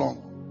takes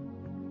long.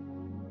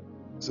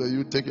 So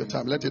you take your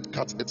time, let it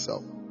cut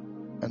itself,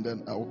 and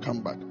then I will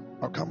come back.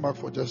 I'll come back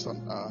for just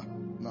an hour,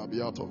 and I'll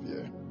be out of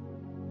here.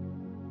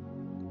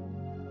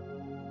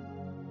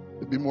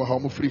 It'll be more how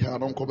I'm free. I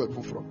don't cover it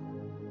from.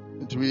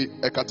 It will be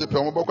a catepe.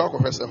 I'm about to go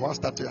first. What's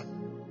that here?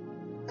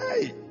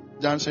 Hey,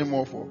 Jansen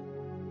more for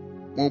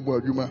more boy,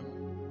 you man.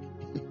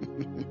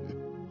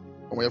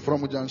 I'm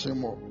from Jansen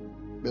more.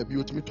 Baby,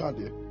 you to me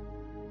today.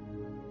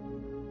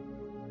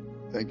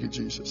 Thank you,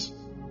 Jesus.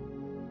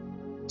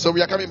 So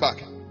we are coming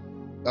back.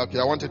 Okay,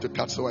 I wanted to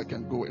cut so I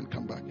can go and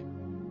come back.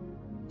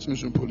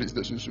 Sunsun police,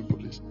 the Sunsun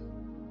police.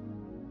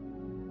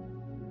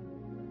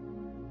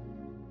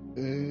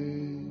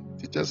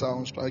 Teachers are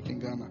on strike in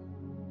Ghana.